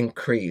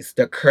increase.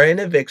 The current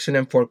eviction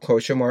and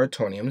foreclosure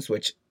moratoriums,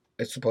 which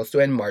is supposed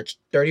to end March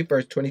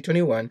 31st,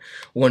 2021,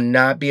 will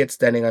not be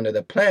extending under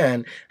the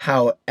plan.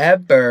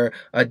 However,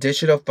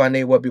 additional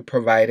funding will be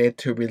provided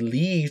to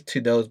relieve to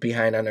those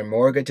behind on their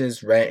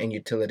mortgages, rent, and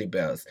utility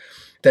bills.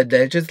 The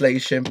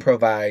legislation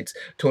provides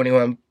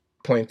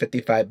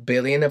 $21.55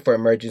 billion for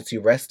emergency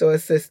rental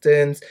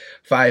assistance,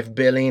 $5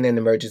 billion in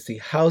emergency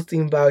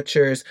housing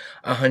vouchers,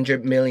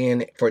 $100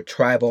 million for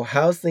tribal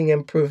housing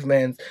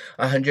improvements,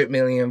 $100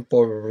 million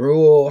for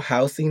rural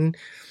housing,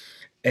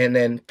 and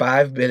then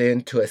 $5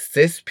 billion to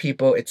assist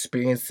people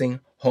experiencing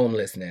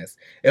homelessness.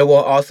 It will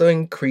also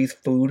increase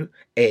food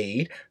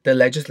aid. The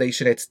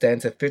legislation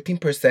extends a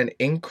 15%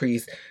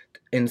 increase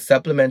in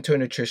Supplemental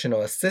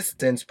Nutritional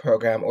Assistance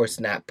Program or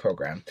SNAP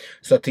program.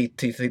 So si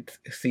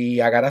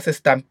agarras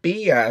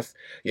estampillas,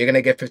 you're going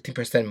to get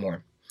 15%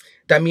 more.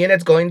 También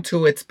it's going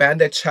to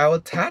expand the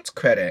child tax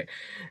credit,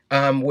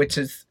 which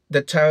is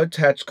the child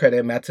tax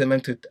credit maximum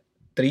to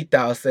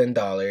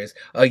 $3,000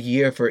 a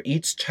year for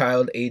each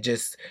child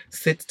ages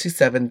 6 to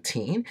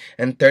 17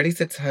 and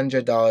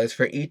 $3,600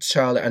 for each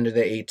child under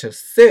the age of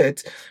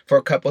 6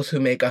 for couples who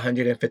make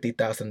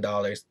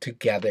 $150,000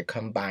 together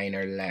combined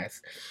or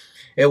less.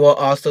 It will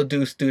also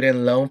do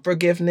student loan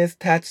forgiveness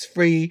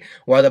tax-free.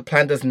 While the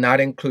plan does not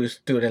include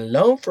student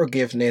loan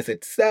forgiveness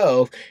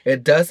itself,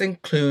 it does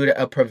include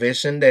a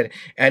provision that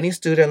any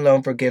student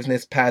loan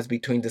forgiveness passed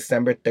between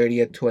December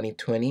 30th,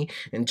 2020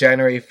 and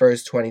January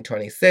 1st,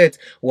 2026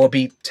 will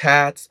be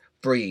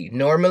tax-free.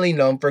 Normally,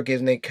 loan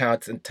forgiveness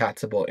counts in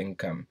taxable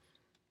income.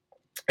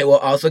 It will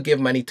also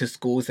give money to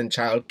schools and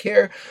child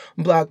care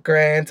block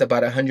grants,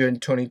 about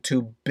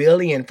 $122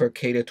 billion for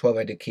K-12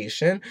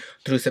 education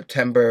through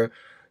September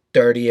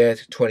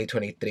 30th,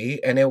 2023,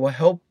 and it will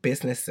help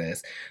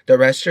businesses. The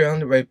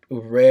restaurant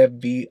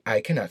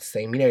I cannot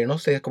say, mira, yo no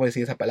sé cómo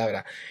decir esa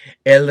palabra.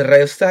 El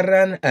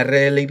Restaurant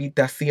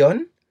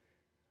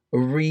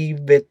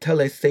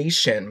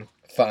Revitalization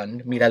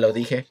Fund, mira, lo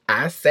dije.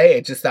 I say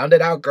it, just sound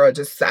it out, girl,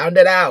 just sound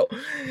it out.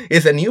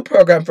 It's a new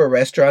program for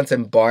restaurants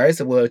and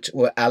bars which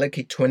will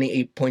allocate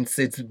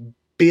 $28.6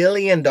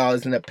 billion in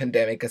the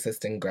pandemic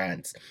assistance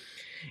grants.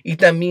 Y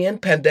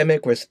también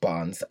pandemic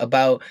response.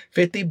 About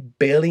 $50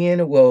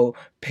 billion will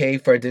pay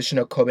for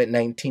additional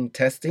COVID-19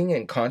 testing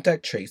and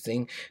contact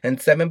tracing, and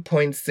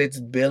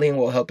 $7.6 billion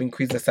will help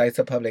increase the size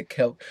of public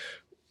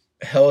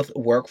health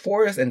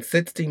workforce, and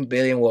 $16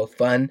 billion will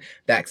fund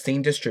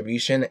vaccine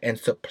distribution and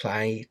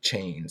supply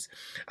chains.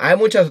 Hay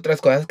muchas otras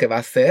cosas que va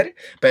a hacer,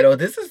 pero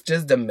this is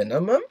just the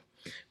minimum.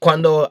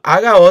 Cuando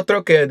haga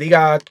otro que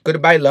diga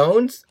goodbye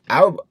loans,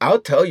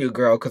 I'll tell you,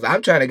 girl, because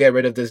I'm trying to get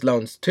rid of these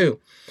loans too.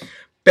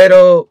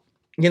 Pero,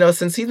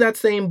 since he's not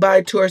saying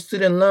bye to our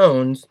student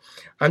loans,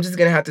 I'm just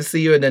going to have to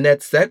see you in the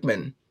next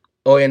segment.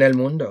 Hoy en el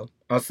Mundo.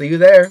 I'll see you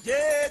there.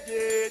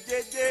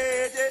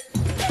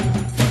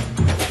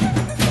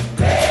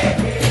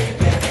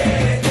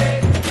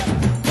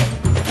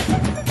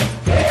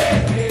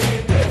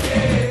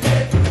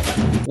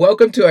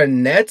 Welcome to our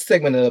next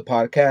segment of the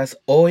podcast,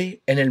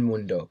 Hoy en el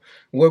Mundo,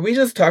 where we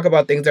just talk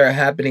about things that are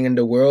happening in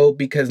the world,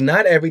 because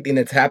not everything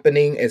that's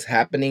happening is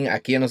happening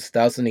aquí en los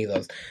Estados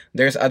Unidos.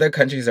 There's other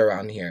countries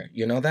around here.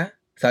 You know that?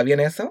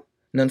 ¿Sabían eso?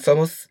 No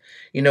somos,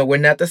 we're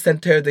not the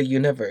center of the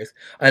universe.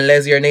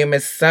 Unless your name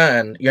is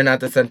Sun, you're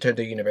not the center of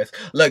the universe.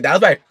 Look, that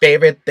was my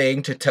favorite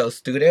thing to tell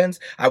students.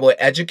 I would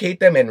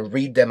educate them and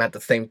read them at the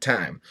same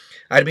time.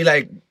 I'd be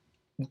like,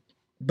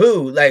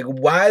 boo,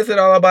 why is it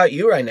all about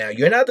you right now?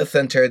 You're not the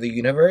center of the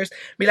universe.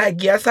 Be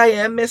like, yes, I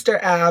am,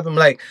 Mr. Ab. I'm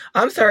like,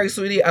 I'm sorry,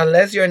 sweetie,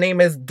 unless your name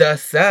is the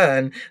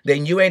Sun,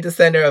 then you ain't the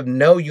center of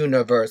no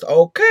universe,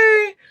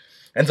 okay?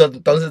 And so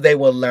entonces they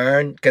will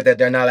learn that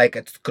they're not,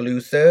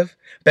 exclusive.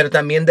 Pero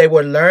también they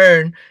will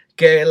learn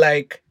que,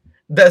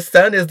 the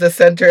sun is the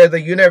center of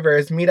the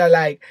universe.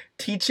 Mira,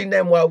 teaching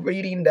them while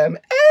reading them.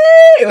 Hey!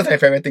 It was my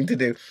favorite thing to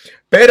do.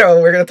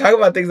 Pero we're going to talk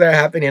about things that are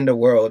happening in the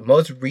world.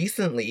 Most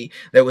recently,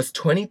 there was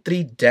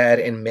 23 dead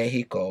in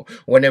Mexico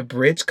when a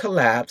bridge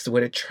collapsed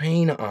with a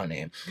train on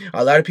it.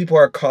 A lot of people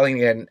are calling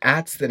it an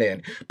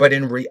accident, but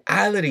in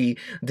reality,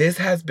 this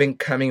has been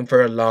coming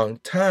for a long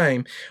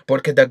time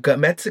porque the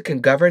Mexican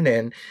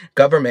government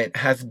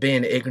has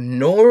been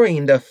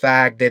ignoring the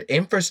fact that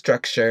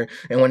infrastructure,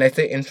 and when I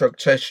say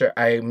infrastructure,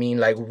 I mean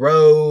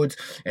roads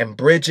and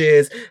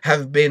bridges,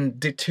 have been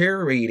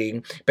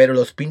deteriorating. Pero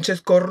los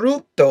pinches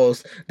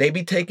corruptos, they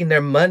be taking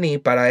their money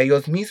para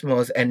ellos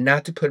mismos and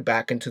not to put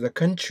back into the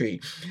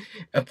country.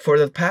 For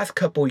the past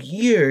couple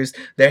years,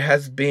 there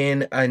has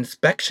been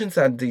inspections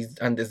on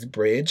this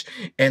bridge,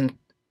 and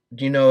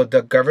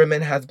the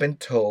government has been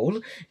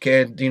told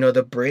that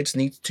the bridge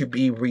needs to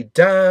be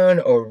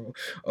redone or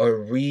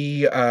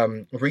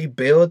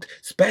rebuilt,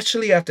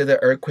 especially after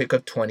the earthquake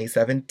of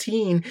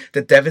 2017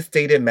 that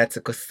devastated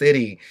Mexico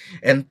City.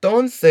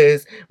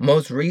 Entonces,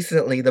 most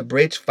recently, the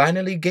bridge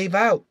finally gave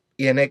out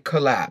and it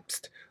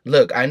collapsed.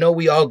 Look, I know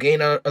we all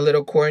gain a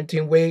little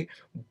quarantine weight,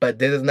 but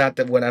this is not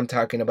what I'm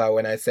talking about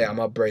when I say I'm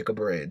going to break a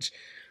bridge.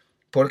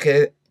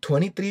 Porque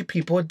 23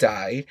 people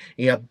died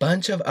and a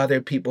bunch of other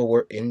people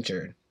were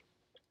injured.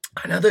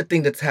 Another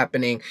thing that's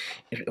happening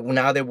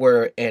now that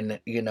we're in,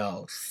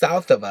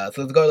 south of us,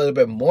 let's go a little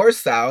bit more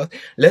south.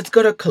 Let's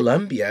go to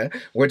Colombia,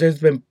 where there's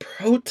been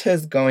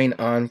protests going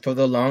on for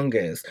the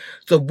longest.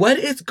 So what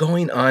is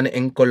going on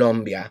in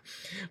Colombia?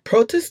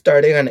 Protests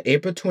started on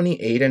April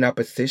 28 in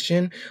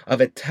opposition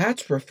of a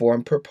tax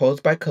reform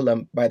proposed by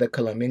the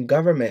Colombian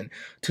government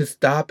to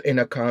stop an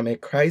economic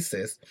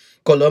crisis.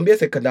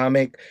 Colombia's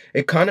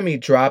economy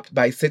dropped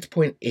by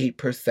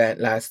 6.8%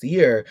 last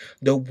year,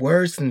 the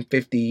worst in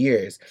 50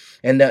 years.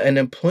 And the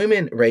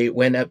unemployment rate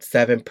went up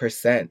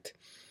 7%.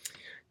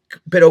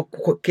 Pero,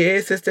 ¿qué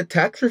es este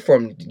tax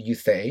reform, you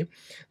say?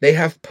 They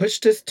have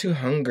pushed us to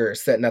hunger,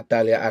 said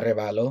Natalia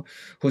Arevalo,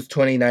 who's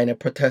 29,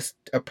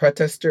 a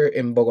protester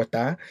in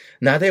Bogota.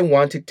 Now they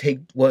want to take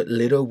what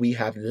little we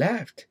have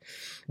left.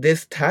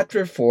 This tax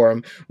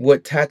reform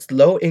would tax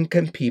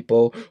low-income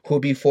people who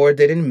before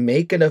didn't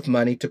make enough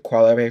money to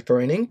qualify for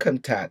an income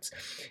tax,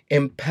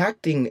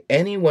 impacting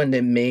anyone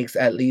that makes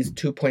at least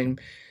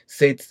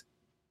 2.6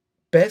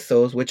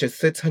 pesos, which is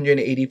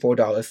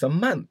 $684 a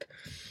month.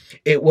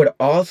 It would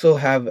also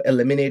have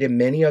eliminated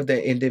many of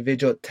the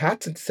individual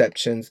tax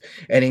exceptions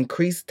and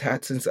increased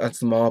taxes on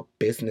small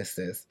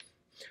businesses.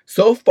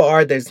 So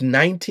far, there's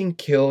 19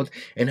 killed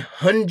and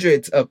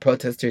hundreds of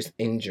protesters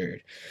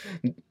injured.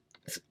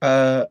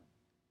 A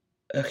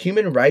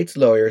human rights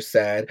lawyer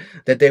said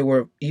that they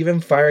were even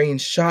firing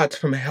shots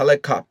from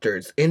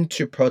helicopters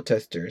into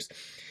protesters.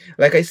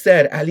 Like I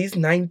said, at least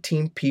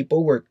 19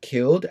 people were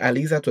killed, at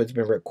least that's what's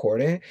been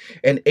recorded,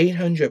 and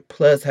 800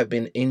 plus have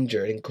been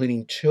injured,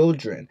 including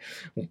children,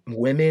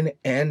 women,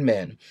 and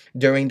men,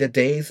 during the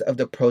days of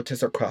the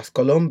protests across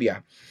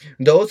Colombia.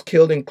 Those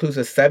killed includes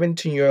a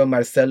 17-year-old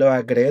Marcelo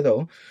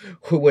Agredo,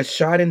 who was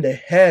shot in the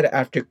head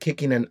after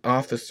kicking an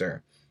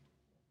officer.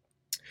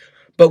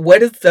 But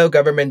what is the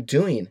government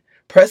doing?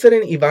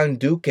 President Ivan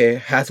Duque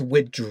has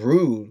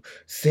withdrew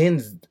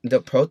since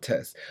the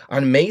protests.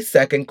 On May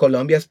 2nd,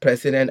 Colombia's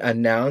president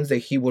announced that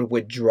he would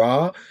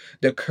withdraw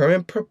the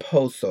current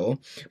proposal,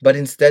 but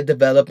instead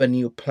develop a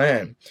new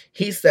plan.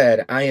 He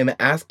said, I am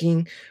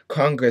asking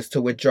Congress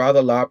to withdraw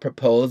the law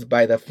proposed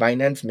by the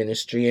Finance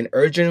Ministry and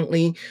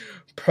urgently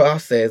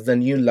process the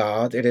new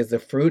law that is the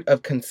fruit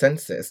of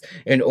consensus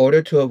in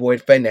order to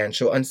avoid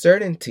financial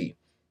uncertainty.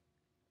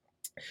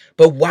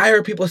 But why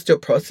are people still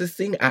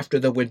protesting after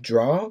the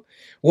withdrawal?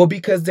 Well,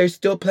 because they're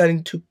still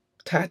planning to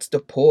tax the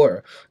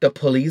poor, the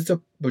police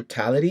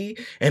brutality,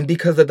 and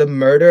because of the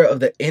murder of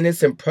the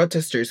innocent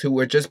protesters who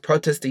were just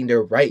protesting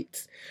their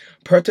rights.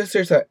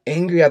 Protesters are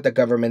angry at the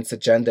government's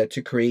agenda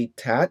to create a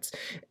tax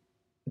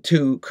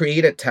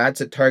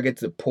that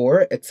targets the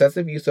poor,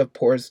 excessive use of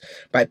force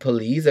by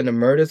police, and the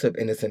murders of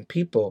innocent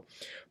people.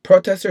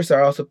 Protesters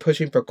are also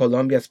pushing for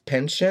Colombia's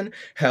pension,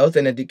 health,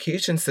 and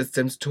education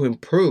systems to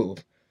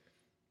improve.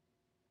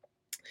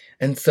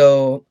 And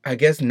so I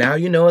guess now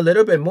you know a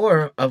little bit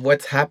more of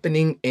what's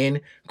happening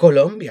in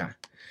Colombia.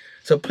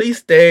 So please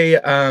stay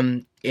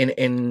in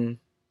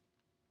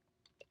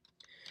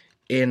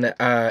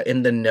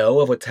the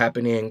know of what's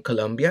happening in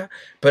Colombia.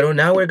 But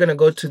now we're gonna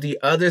go to the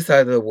other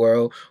side of the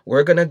world.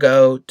 We're gonna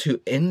go to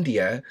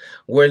India,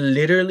 where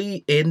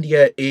literally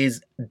India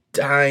is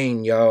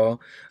dying,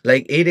 y'all.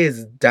 Like, it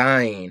is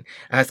dying.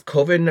 As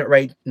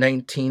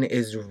COVID-19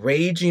 is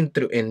raging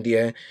through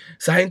India,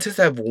 scientists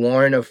have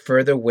warned of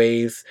further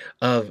waves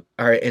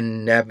are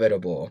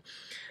inevitable.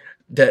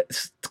 The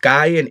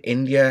sky in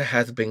India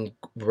has been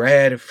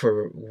red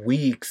for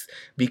weeks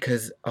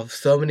because of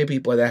so many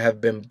people that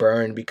have been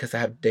burned because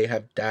they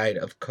have died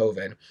of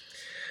COVID.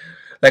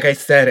 Like I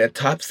said, a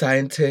top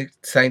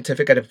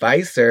scientific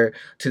advisor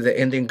to the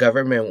Indian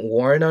government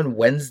warned on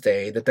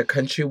Wednesday that the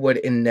country would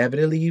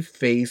inevitably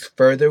face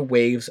further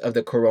waves of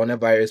the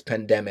coronavirus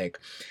pandemic,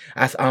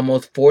 as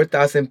almost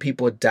 4,000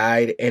 people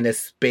died in a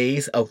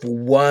space of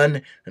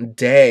one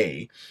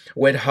day,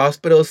 with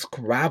hospitals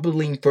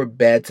scrabbling for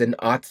beds and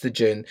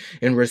oxygen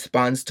in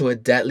response to a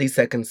deadly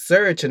second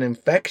surge in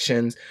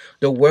infections.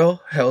 The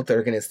World Health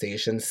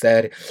Organization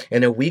said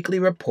in a weekly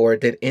report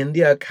that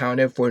India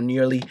accounted for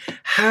nearly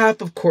half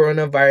of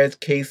coronavirus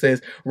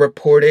cases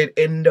reported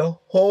in the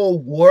whole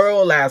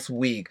world last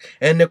week,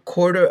 and a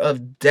quarter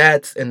of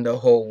deaths in the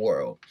whole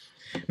world.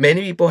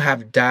 Many people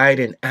have died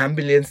in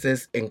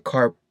ambulances, in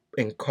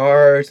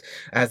cars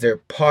as they're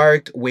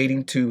parked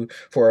waiting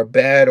for a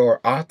bed or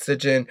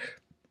oxygen,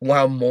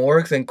 while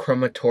morgues and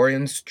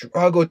crematoriums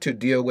struggle to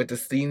deal with the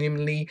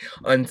seemingly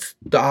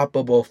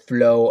unstoppable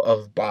flow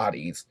of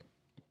bodies.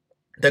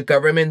 The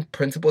government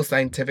principal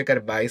scientific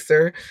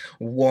advisor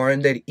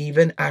warned that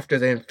even after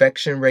the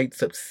infection rates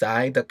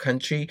subside, the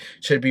country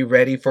should be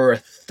ready for a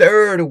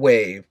third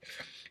wave.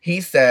 He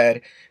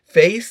said,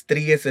 Phase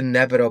 3 is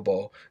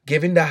inevitable,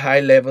 given the high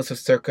levels of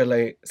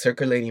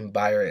circulating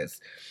virus.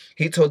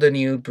 He told the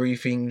new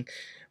briefing,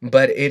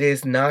 but it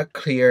is not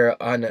clear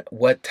on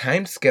what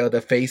timescale the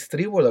Phase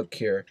 3 will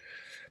occur.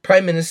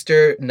 Prime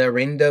Minister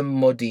Narendra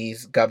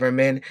Modi's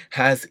government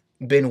has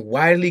been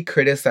widely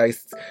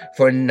criticized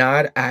for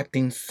not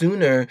acting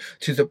sooner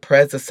to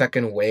suppress the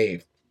second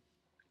wave.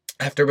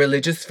 After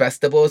religious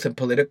festivals and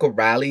political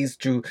rallies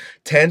drew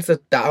tens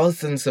of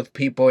thousands of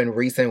people in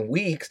recent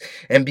weeks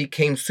and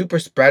became super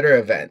spreader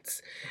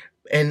events.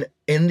 And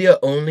India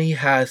only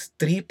has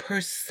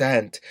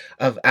 3%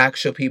 of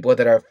actual people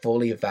that are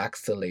fully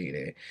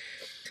vaccinated.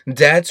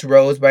 Deaths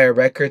rose by a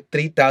record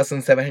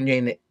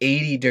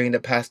 3,780 during the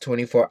past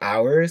 24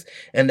 hours,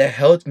 and the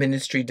health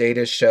ministry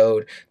data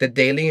showed that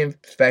daily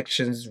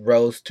infections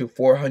rose to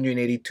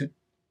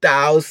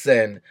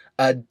 482,000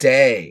 a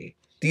day.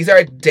 These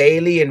are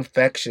daily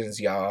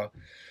infections, y'all.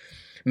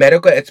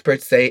 Medical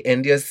experts say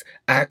India's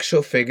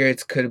actual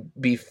figures could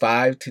be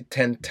 5 to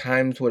 10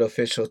 times what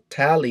official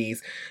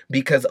tallies,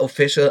 because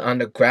officials on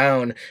the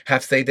ground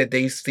have said that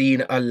they've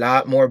seen a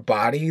lot more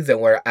bodies than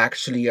what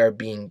actually are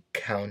being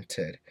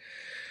counted.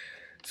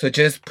 So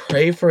just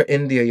pray for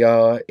India,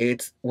 y'all.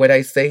 It's when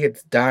I say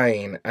it's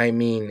dying, I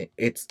mean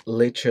it's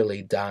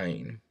literally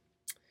dying.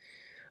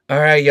 All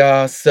right,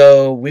 y'all.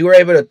 So we were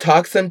able to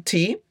talk some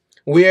tea.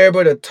 We were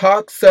able to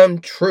talk some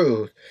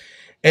truth.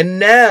 And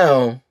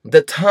now,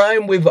 the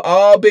time we've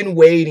all been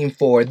waiting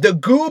for, the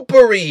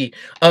goopery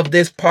of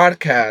this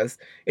podcast,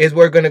 is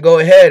we're going to go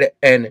ahead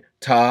and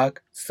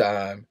talk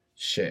some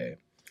shit.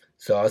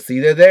 So I'll see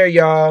you there,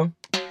 y'all.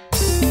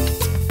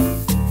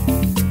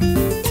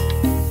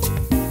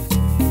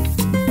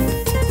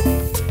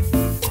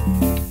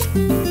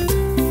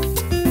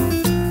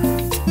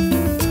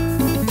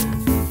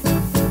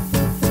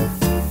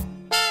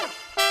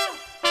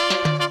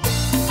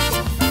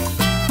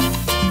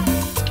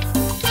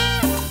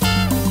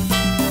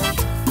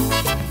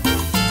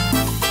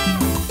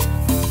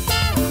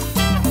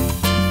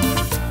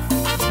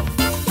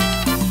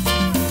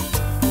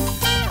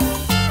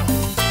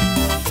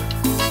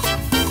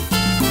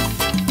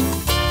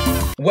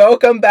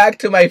 Welcome back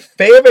to my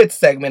favorite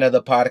segment of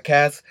the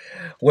podcast,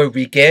 where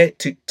we get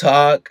to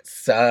talk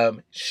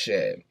some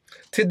shit.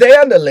 Today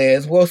on the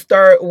list, we'll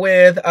start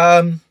with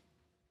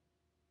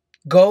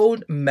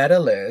gold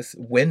medalist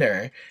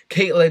winner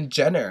Caitlyn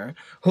Jenner,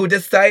 who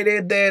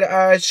decided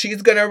that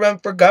she's gonna run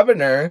for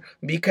governor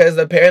because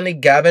apparently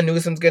Gavin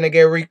Newsom's gonna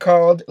get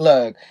recalled.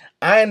 Look,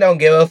 I don't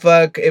give a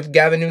fuck if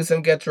Gavin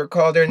Newsom gets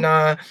recalled or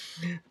not.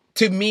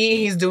 To me,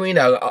 he's doing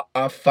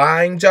a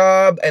fine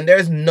job, and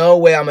there's no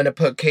way I'm gonna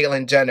put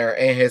Caitlyn Jenner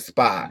in his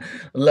spot.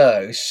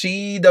 Look,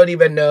 she don't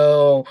even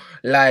know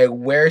like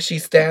where she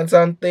stands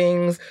on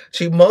things.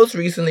 She most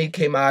recently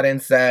came out and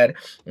said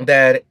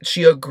that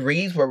she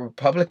agrees with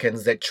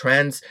Republicans that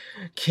trans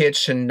kids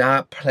should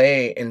not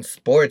play in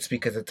sports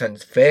because it's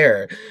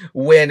unfair.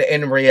 When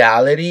in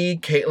reality,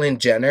 Caitlyn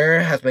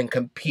Jenner has been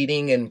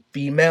competing in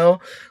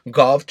female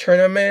golf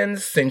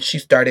tournaments since she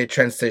started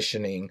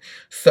transitioning.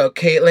 So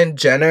Caitlyn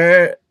Jenner,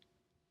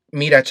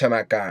 mira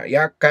chamaca,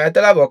 ya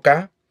cállate la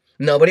boca.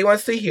 Nobody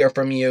wants to hear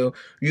from you.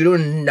 You do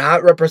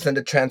not represent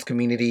the trans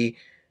community.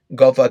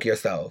 Go fuck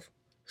yourself.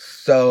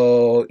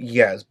 So,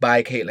 yes,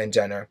 bye Caitlyn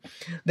Jenner.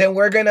 Then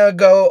we're gonna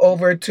go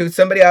over to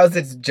somebody else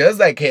that's just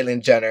like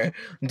Caitlyn Jenner.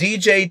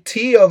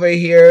 DJT over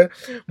here,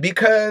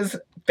 because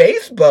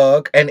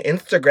Facebook and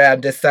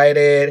Instagram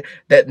decided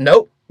that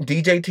nope,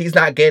 DJT's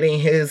not getting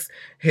his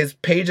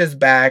pages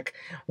back.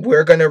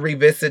 We're gonna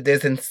revisit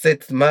this in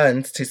 6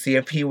 months to see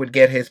if he would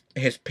get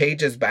his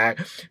pages back.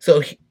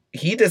 So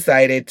he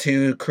decided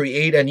to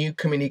create a new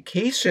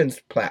communications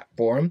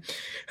platform.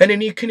 And a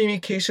new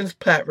communications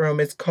platform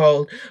is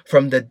called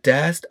From the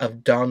Desk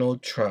of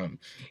Donald Trump.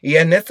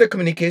 Yeah, and that's a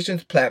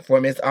communications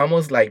platform. It's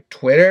almost like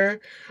Twitter,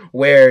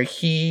 where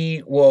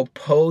he will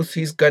post,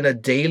 he's gonna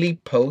daily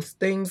post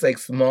things like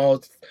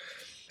small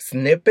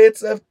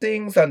snippets of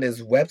things on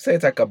his website.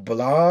 It's like a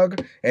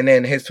blog, and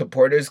then his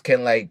supporters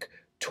can like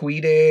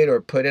tweet it or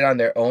put it on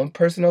their own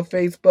personal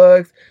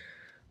Facebooks.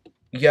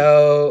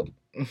 Yo,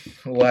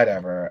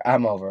 whatever.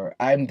 I'm over.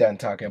 I'm done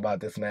talking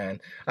about this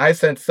man. I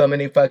sent so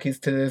many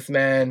fuckies to this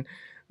man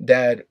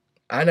that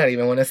I not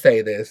even want to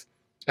say this.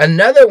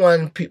 Another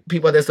one,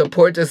 people that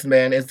support this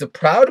man is the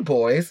Proud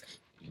Boys.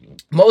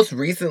 Most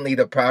recently,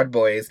 the Proud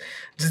Boys,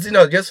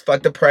 just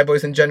fuck the Proud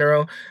Boys in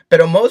general.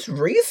 But most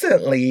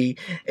recently,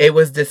 it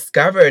was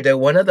discovered that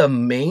one of the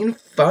main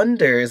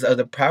funders of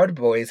the Proud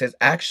Boys is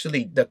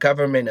actually the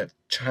government of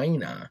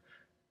China.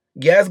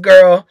 Yes,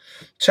 girl,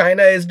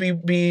 China is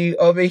be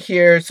over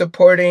here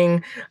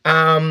supporting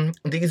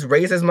these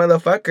racist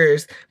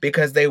motherfuckers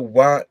because they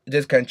want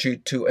this country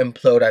to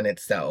implode on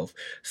itself.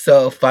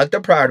 So fuck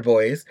the Proud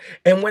Boys.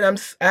 And when I'm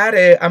at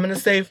it, I'm gonna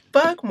say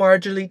fuck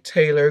Marjorie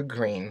Taylor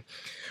Greene,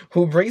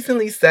 who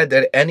recently said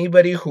that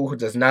anybody who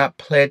does not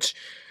pledge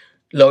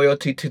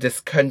loyalty to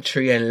this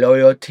country and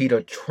loyalty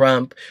to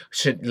Trump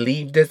should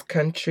leave this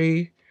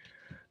country.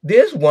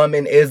 This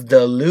woman is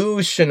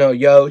delusional,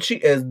 yo. She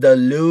is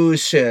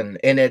delusion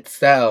in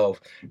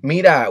itself.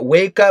 Mira,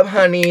 wake up,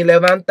 honey.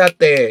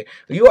 Levántate.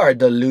 You are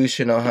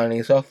delusional,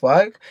 honey. So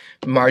fuck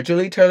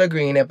Marjorie Taylor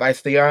Greene. If I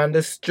see her on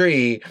the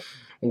street,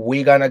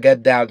 we gonna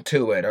get down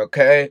to it,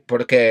 okay?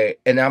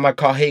 And I'm gonna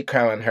call hate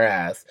crime on her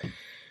ass.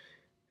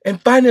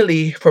 And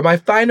finally, for my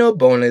final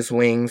bonus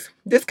wings,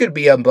 this could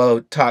be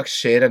about talk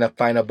shit and a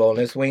final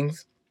bonus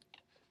wings.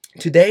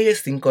 Today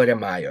is Cinco de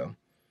Mayo.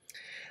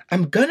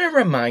 I'm gonna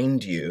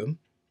remind you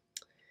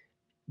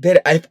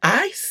that if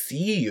I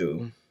see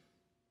you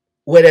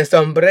with a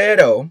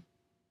sombrero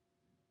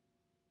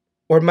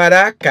or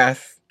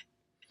maracas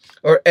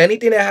or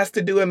anything that has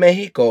to do with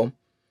Mexico,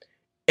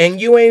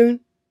 and you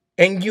ain't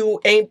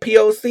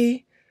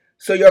POC,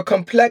 so your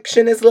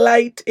complexion is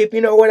light, if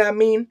you know what I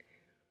mean,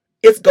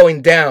 it's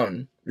going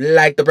down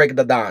like the break of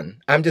the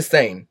dawn. I'm just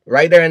saying,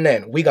 right there and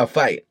then, we gonna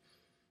fight.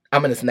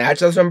 I'm gonna snatch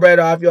the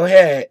sombrero off your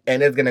head,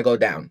 and it's gonna go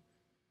down.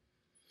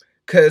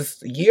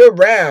 Because year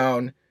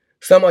round,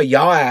 Some of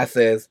y'all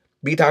asses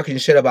be talking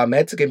shit about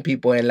Mexican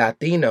people and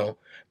Latino,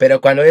 pero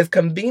cuando it's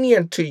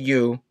convenient to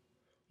you,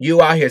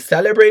 you out here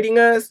celebrating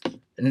us?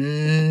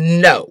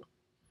 No.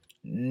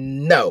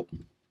 No.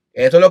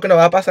 Eso es lo que no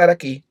va a pasar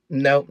aquí.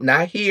 No,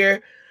 not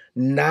here,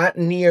 not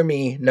near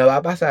me. No va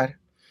a pasar.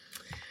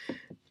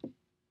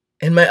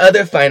 And my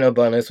other final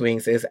bonus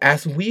wings is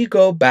as we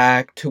go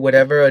back to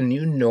whatever a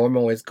new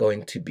normal is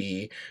going to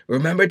be,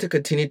 remember to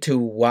continue to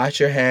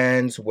wash your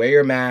hands, wear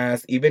your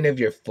mask, even if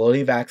you're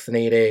fully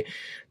vaccinated.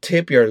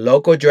 Tip your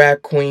local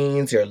drag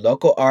queens, your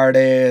local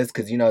artists,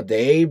 because,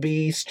 they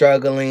be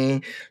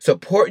struggling.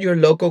 Support your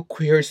local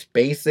queer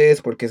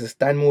spaces, porque se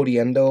están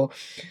muriendo.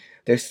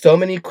 There's so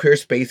many queer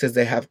spaces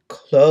that have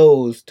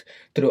closed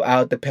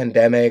throughout the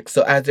pandemic.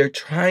 So as they're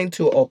trying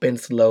to open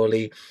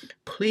slowly,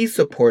 please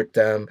support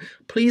them.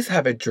 Please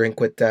have a drink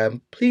with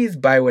them. Please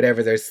buy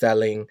whatever they're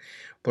selling.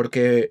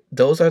 Porque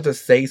those are the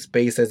safe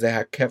spaces that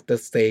have kept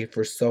us safe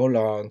for so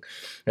long.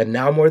 And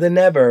now more than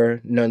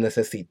ever, no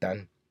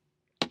necesitan.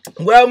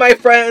 Well, my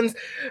friends,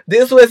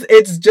 this was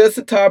It's Just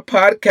a Talk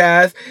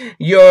podcast.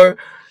 Your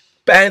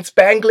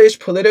Spanglish,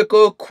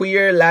 political,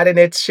 queer,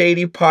 Latinx,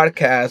 shady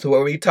podcast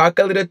where we talk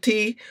a little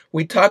tea,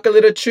 we talk a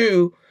little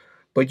true,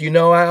 but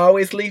I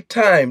always leave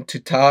time to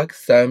talk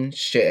some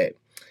shit.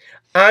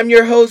 I'm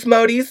your host,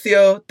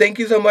 Mauricio. Thank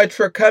you so much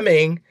for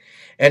coming.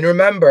 And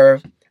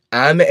remember,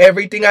 I'm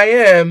everything I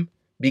am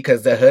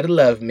because the hood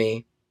loved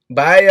me.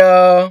 Bye,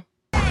 y'all.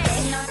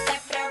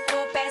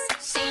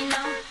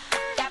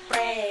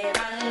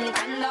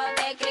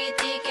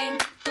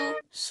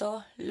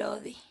 Solo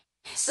di.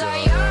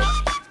 Soy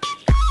yo.